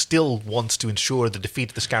changed. He still wants to ensure the defeat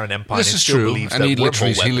of the Scarran Empire. This and is still true, believes and that he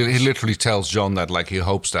literally tells John that, like, he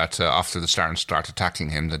hopes that after the Starrans start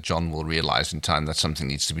attacking him, that John will realize in time that something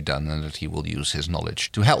needs to be done and that he will use his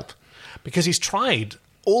knowledge to help. Because he's tried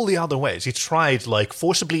all the other ways. He tried, like,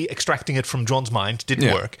 forcibly extracting it from John's mind.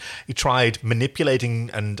 Didn't work. He tried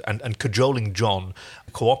manipulating and cajoling John,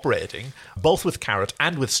 cooperating, both with Carrot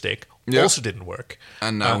and with Stick. Yeah. Also didn't work.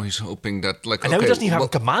 And now he's hoping that, like... And now he doesn't even have a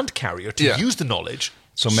command carrier to use the knowledge.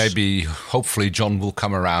 So maybe, hopefully, John will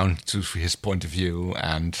come around to his point of view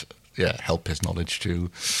and, help his knowledge too.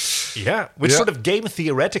 Yeah, which sort of game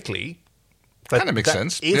theoretically... Kind of makes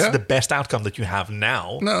sense. Is the best outcome that you have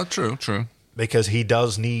now. No, true. Because he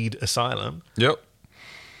does need asylum. Yep.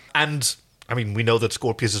 And... I mean, we know that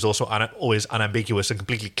Scorpius is also always unambiguous and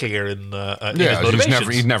completely clear in his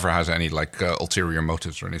motivations. He never has any ulterior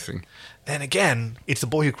motives or anything. Then again, it's the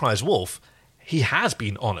boy who cries wolf. He has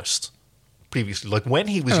been honest previously. Like, when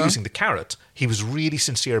he was using the carrot, he was really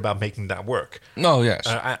sincere about making that work. Oh, yes.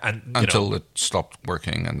 Until it stopped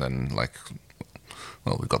working, and then,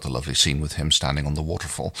 we got the lovely scene with him standing on the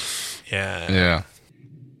waterfall. Yeah. Yeah.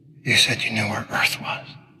 You said you knew where Earth was.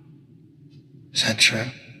 Is that true?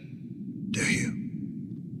 Do you?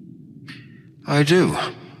 I do.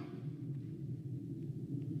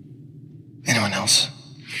 Anyone else?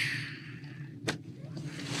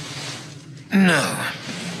 No.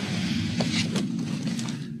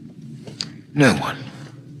 No one.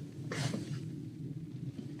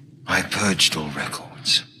 I purged all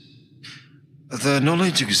records. The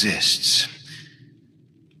knowledge exists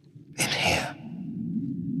in here.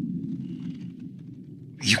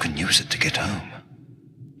 You can use it to get home.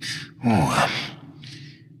 Or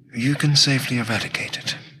you can safely eradicate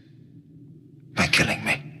it by killing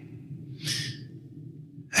me.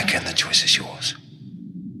 Again, the choice is yours.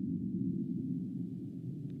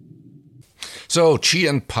 So, Chi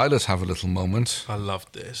and Pilot have a little moment. I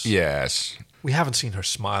love this. Yes. We haven't seen her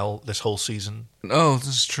smile this whole season. Oh, this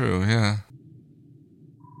is true, yeah.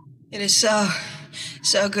 It is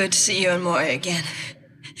so good to see you and Moya again.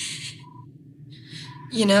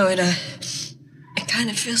 You know, it kind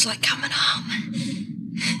of feels like coming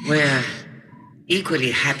home. We're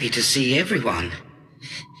equally happy to see everyone,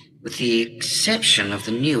 with the exception of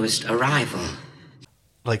the newest arrival.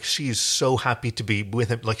 Like, she's so happy to be with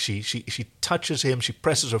him. Like, she touches him, she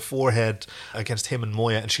presses her forehead against him and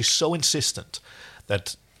Moya, and she's so insistent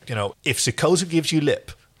that, you know, if Sikozu gives you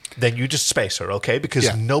lip, then you just space her, okay?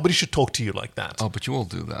 Because nobody should talk to you like that. Oh, but you all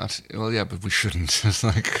do that. Well, yeah, but we shouldn't. It's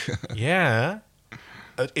like... Yeah.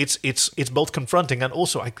 It's both confronting, and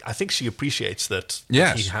also I think she appreciates that he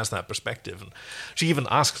has that perspective. And she even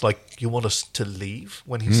asks, like, you want us to leave?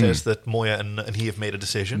 When he says that Moya and he have made a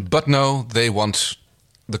decision. But no, they want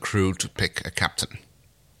the crew to pick a captain.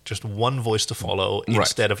 Just one voice to follow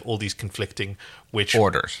instead of all these conflicting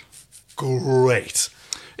orders. Great.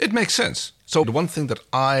 It makes sense. So the one thing that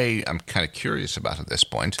I am kind of curious about at this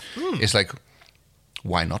point is, like,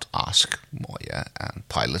 why not ask Moya and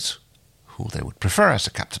Pilot who they would prefer as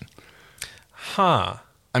a captain? Huh.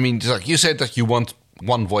 I mean, it's like you said that you want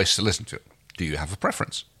one voice to listen to. Do you have a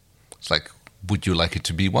preference? It's like, would you like it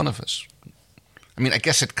to be one of us? I mean, I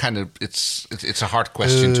guess it's a hard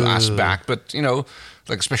question to ask back, but, you know,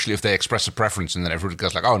 like, especially if they express a preference and then everybody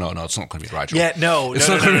goes like, oh, no, it's not going to be Rigel. Yeah, no. It's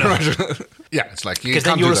not going to be Rigel. Yeah, it's like, because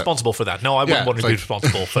then you're responsible for that. No, I wouldn't want to be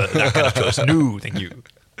responsible for that kind of choice. No, thank you.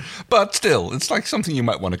 But still, it's like something you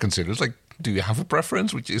might want to consider. It's like, do you have a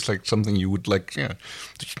preference, which is like something you would like,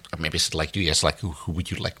 maybe it's like, yes, like who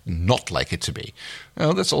would you like not like it to be?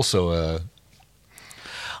 Well, that's also...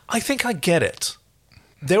 I think I get it.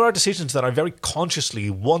 There are decisions that I very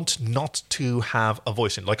consciously want not to have a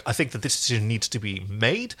voice in. Like, I think that this decision needs to be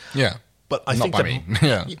made. Yeah. But I not think by that... me.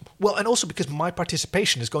 Yeah. Well, and also because my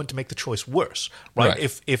participation is going to make the choice worse, right?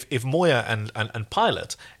 If Moya and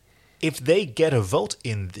Pilot, if they get a vote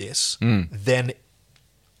in this, then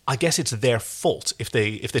I guess it's their fault if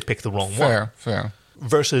they pick the wrong one. Fair.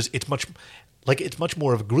 Versus it's much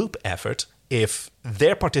more of a group effort if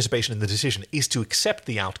their participation in the decision is to accept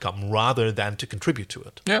the outcome rather than to contribute to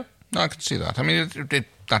it. Yeah, no, I can see that. I mean,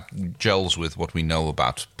 that gels with what we know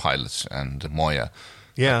about Pilot and Moya.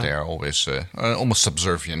 Yeah. They're always almost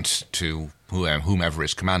subservient to whomever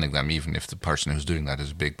is commanding them, even if the person who's doing that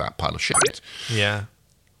is a big bad pile of shit. Yeah.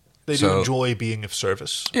 They do enjoy being of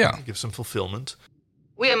service. Yeah. It gives them fulfillment.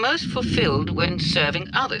 We are most fulfilled when serving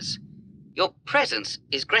others. Your presence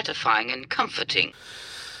is gratifying and comforting.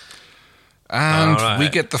 And we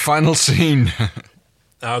get the final scene.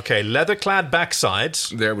 Okay, leather-clad backsides.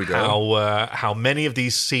 There we go. How many of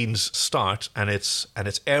these scenes start, and it's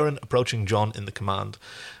Erin approaching John in the command.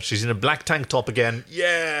 She's in a black tank top again.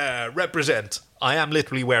 Yeah, represent. I am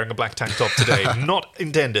literally wearing a black tank top today. Not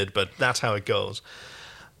intended, but that's how it goes.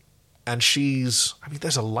 And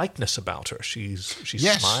there's a lightness about her. She's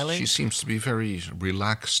smiling. She seems to be very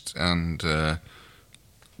relaxed and,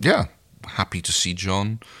 happy to see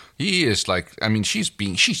John. He is like, I mean, she's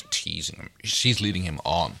teasing him. She's leading him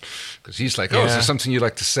on. Because he's like, is there something you'd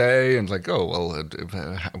like to say? And like, oh, well,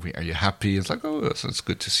 are you happy? It's like, oh, it's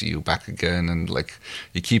good to see you back again. And like,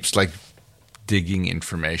 he keeps like digging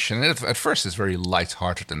information. And at first it's very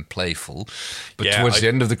lighthearted and playful. But towards the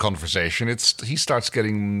end of the conversation, he starts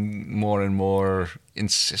getting more and more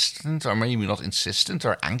insistent, or maybe not insistent,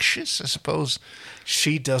 or anxious, I suppose.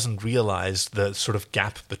 She doesn't realize the sort of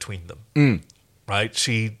gap between them. Right?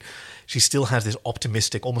 She still has this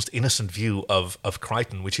optimistic, almost innocent view of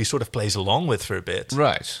Crichton, which he sort of plays along with for a bit.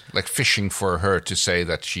 Right. Like fishing for her to say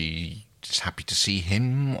that she is happy to see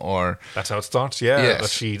him, or... That's how it starts, yeah.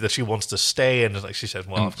 Yes. That she wants to stay, and like she says,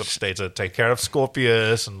 well, I've got to stay to take care of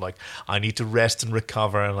Scorpius, and like, I need to rest and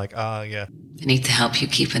recover, and like, yeah. I need to help you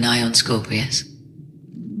keep an eye on Scorpius.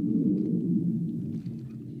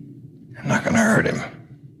 I'm not going to hurt him.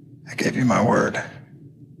 I gave you my word.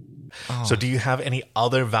 Oh. So do you have any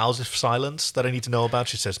other vows of silence that I need to know about?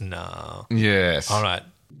 She says, no. Yes. All right.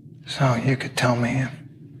 So you could tell me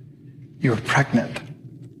you were pregnant.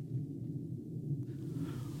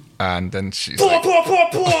 And then she's like...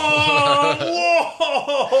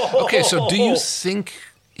 Okay, so do you think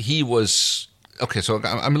he was... Okay, so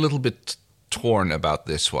I'm a little bit torn about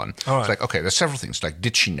this one. All right. It's like, okay, there's several things. Like,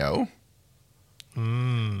 did she know?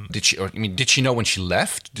 Did she know when she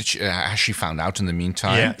left? Has she found out in the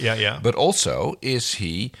meantime? Yeah. But also, is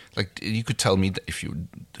he like? You could tell me that if you,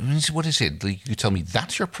 what is it? You could tell me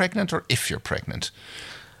that you're pregnant, or if you're pregnant.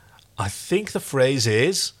 I think the phrase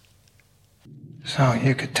is. So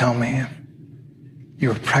you could tell me you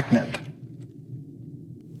were pregnant.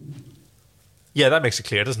 Yeah, that makes it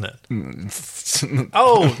clear, doesn't it?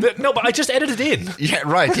 No, but I just edited in. Yeah,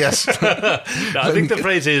 right, yes. No, I think the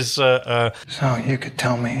phrase is... So you could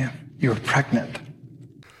tell me you were pregnant.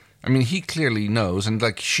 I mean, he clearly knows, and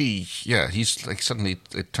like he's like, suddenly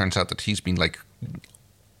it turns out that he's been like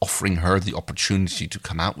offering her the opportunity to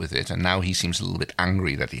come out with it, and now he seems a little bit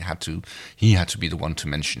angry that he had to be the one to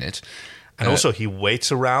mention it. And also, he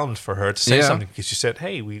waits around for her to say something, because she said,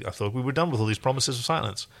 hey, I thought we were done with all these promises of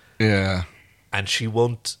silence. Yeah. And she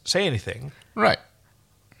won't say anything. Right.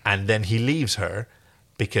 And then he leaves her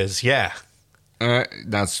because,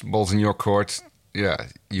 that's balls in your court. Yeah,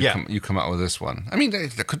 you come out with this one. I mean, there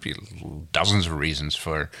could be dozens of reasons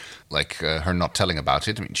for, like, her not telling about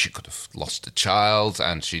it. I mean, she could have lost the child,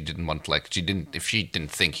 and she didn't want, if she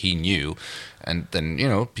didn't think he knew, and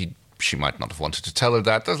then, she might not have wanted to tell her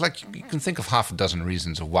that. There's you can think of half a dozen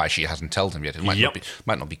reasons of why she hasn't told him yet. It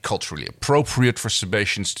might not be culturally appropriate for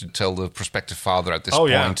Sebastians to tell the prospective father at this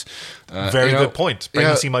point. Very good point.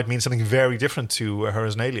 Pregnancy might mean something very different to her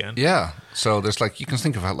as an alien. Yeah. So there's you can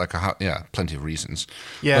think of plenty of reasons.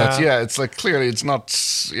 Yeah. But it's clearly it's not.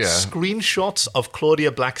 Yeah. Screenshots of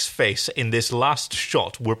Claudia Black's face in this last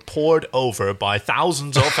shot were poured over by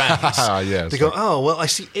thousands of fans. Yes. They go, I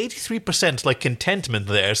see 83% contentment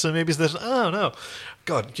there, so maybe there's, no.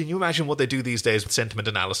 God, can you imagine what they do these days with sentiment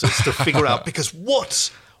analysis to figure out, because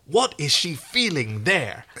what is she feeling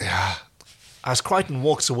there? Yeah. As Crichton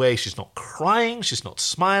walks away, she's not crying, she's not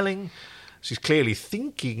smiling, she's clearly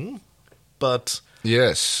thinking, but...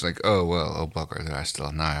 Yes,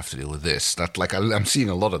 bugger, now I have to deal with this. That, I'm seeing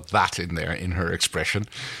a lot of that in there, in her expression.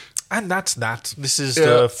 And that's that. This is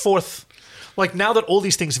the fourth... now that all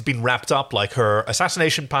these things have been wrapped up, like her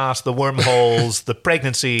assassination pass, the wormholes, the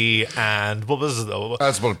pregnancy, and what was it?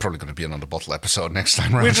 That's probably going to be another bottle episode next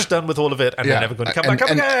time round. We're just done with all of it, and we're never going to come back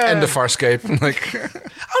up again. And the Farscape.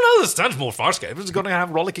 Oh no, this sounds more Farscape. It's going to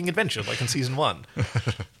have rollicking adventure like in season 1.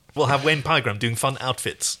 We'll have Wayne Pygram doing fun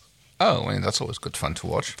outfits. Oh, I mean, that's always good fun to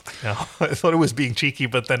watch. Yeah, I thought it was being cheeky,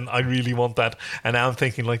 but then I really want that. And now I'm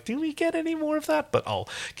thinking, do we get any more of that? But I'll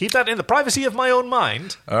keep that in the privacy of my own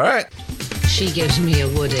mind. All right. She gives me a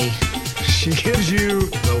Woody. She gives you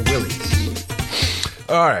the willies.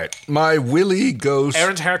 All right. My willy goes...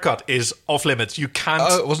 Aaron's haircut is off limits. You can't...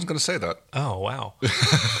 I wasn't going to say that. Oh, wow.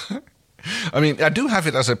 I mean, I do have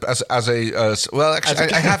it as a I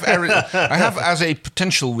have Aaron. I have as a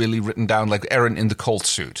potential willy written down Aaron in the cold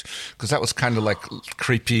suit, because that was kind of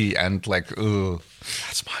creepy and ugh.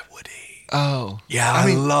 That's my Woody. Oh, yeah,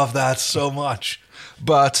 I love that so much.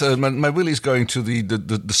 But my willy's going to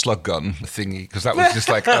the slug gun thingy, because that was just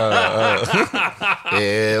ew.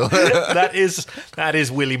 that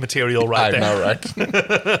is willy material right there. I know,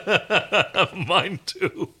 right? Mine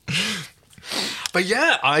too. But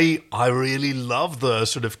yeah, I really love the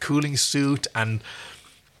sort of cooling suit, and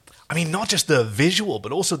I mean, not just the visual,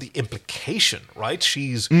 but also the implication, right?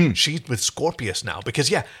 She's with Scorpius now,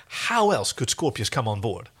 because how else could Scorpius come on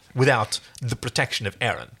board without the protection of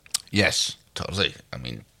Aaron? Yes, totally. I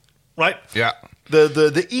mean, right? Yeah.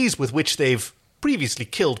 The ease with which they've previously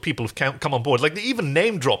killed people who've come on board, they even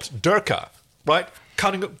name dropped Durka, right?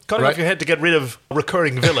 Cutting off your head to get rid of a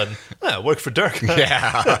recurring villain. Work for Dirk.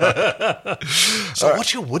 Yeah. So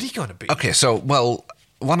what's your Woody going to be? Okay, so,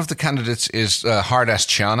 one of the candidates is hard-ass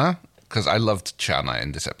Chiana, because I loved Chiana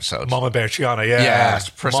in this episode. Mama Bear Chiana, yeah. Yeah,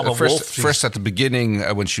 first at the beginning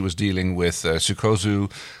when she was dealing with Sukozu,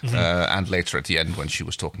 and later at the end when she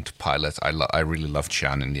was talking to Pilot. I really loved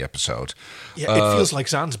Chiana in the episode. Yeah, it feels like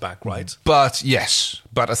Zan's back, right? But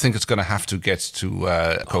I think it's going to have to get to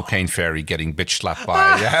Cocaine Fairy getting bitch slapped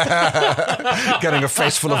by, getting a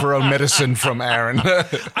face full of her own medicine from Aaron.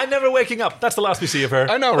 I'm never waking up. That's the last we see of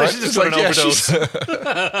her. I know, right? She's just got an overdose.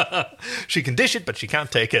 She can dish it, but she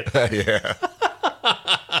can't take it. Yeah.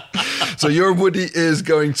 So your Woody is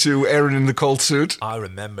going to Aaron in the cold suit. I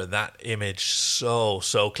remember that image so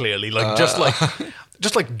clearly. Just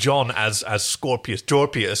like John as Scorpius,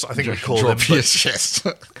 Jorpius, I think we call him. Jorpius, yes.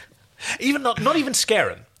 Even not even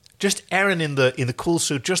Scarron. Just Aaron in the cool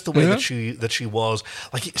suit, just the way that she was.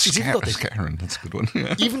 She's even got this. Scarron, that's a good one.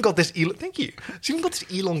 Yeah. Even got this. Thank you. She's even got this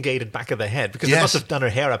elongated back of the head, because they must have done her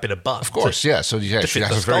hair up in a bun. Of course, yeah. So she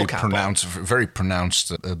has a very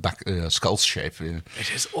pronounced back skull shape. Yeah.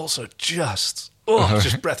 It is also just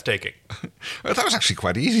breathtaking. Well, that was actually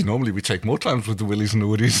quite easy. Normally we take more times with the willies and the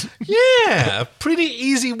woodies. Yeah, pretty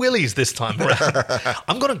easy willies this time around.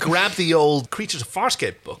 I'm going to grab the old Creatures of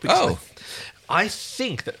Farscape book. I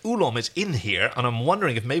think that Oolom is in here, and I'm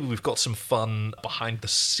wondering if maybe we've got some fun behind the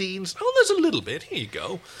scenes. Oh, there's a little bit. Here you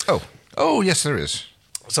go. Oh, yes, there is.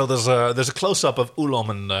 So there's a close-up of Oolong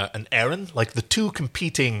and Aaron, like the two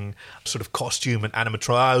competing sort of costume and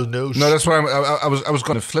animatronic. No, that's why I was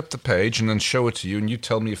going to flip the page and then show it to you, and you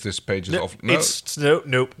tell me if this page is off. No,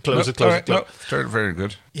 close it. No, very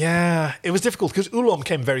good. Yeah, it was difficult because Oolong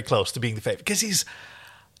came very close to being the favorite because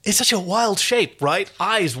it's such a wild shape, right?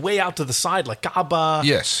 Eyes way out to the side like Kaaba.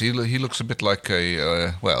 Yes, he looks a bit like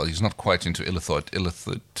a... he's not quite into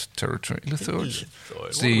Illithid territory. Illithid?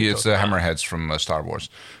 It's the Hammerheads from Star Wars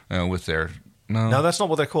with their... No, that's not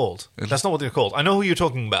what they're called. That's not what they're called. I know who you're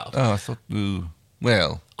talking about. Oh, I thought...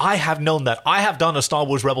 well... I have known that. I have done a Star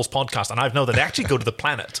Wars Rebels podcast, and I've known that they actually go to the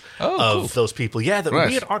planet of those people. Yeah, that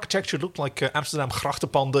weird architecture looked like Amsterdam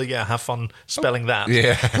Grachtenpanden. Yeah, have fun spelling that.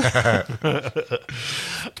 Yeah.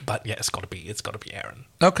 But yeah, it's got to be Aaron.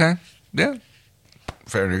 Okay. Yeah.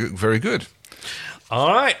 Very good.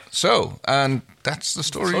 All right. So, and that's the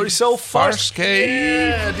story. Story so far. Farscape.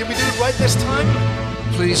 Yeah. Did we do it right this time?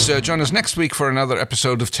 Please join us next week for another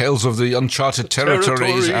episode of Tales of the Uncharted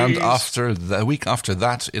Territories. And the week after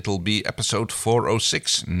that, it'll be episode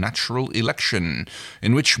 406, Natural Election,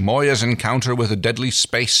 in which Moya's encounter with a deadly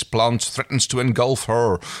space plant threatens to engulf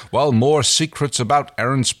her, while more secrets about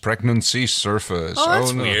Aaron's pregnancy surface. Oh,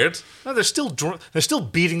 that's weird. No, they're still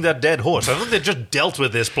beating that dead horse. I think they just dealt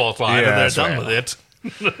with this plot line and they're done with it.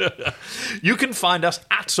 You can find us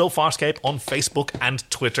at SoFarscape on Facebook and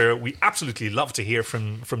Twitter. We absolutely love to hear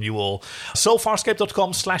from you all.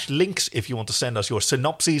 SoFarscape.com/links if you want to send us your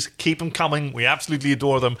synopses. Keep them coming. We absolutely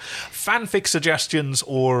adore them. Fanfic suggestions,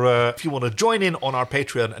 or if you want to join in on our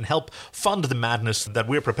Patreon and help fund the madness that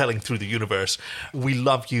we're propelling through the universe. We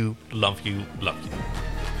love you, love you, love you.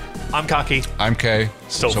 I'm Kaki. I'm Kay.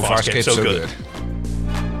 SoFarscape, so good.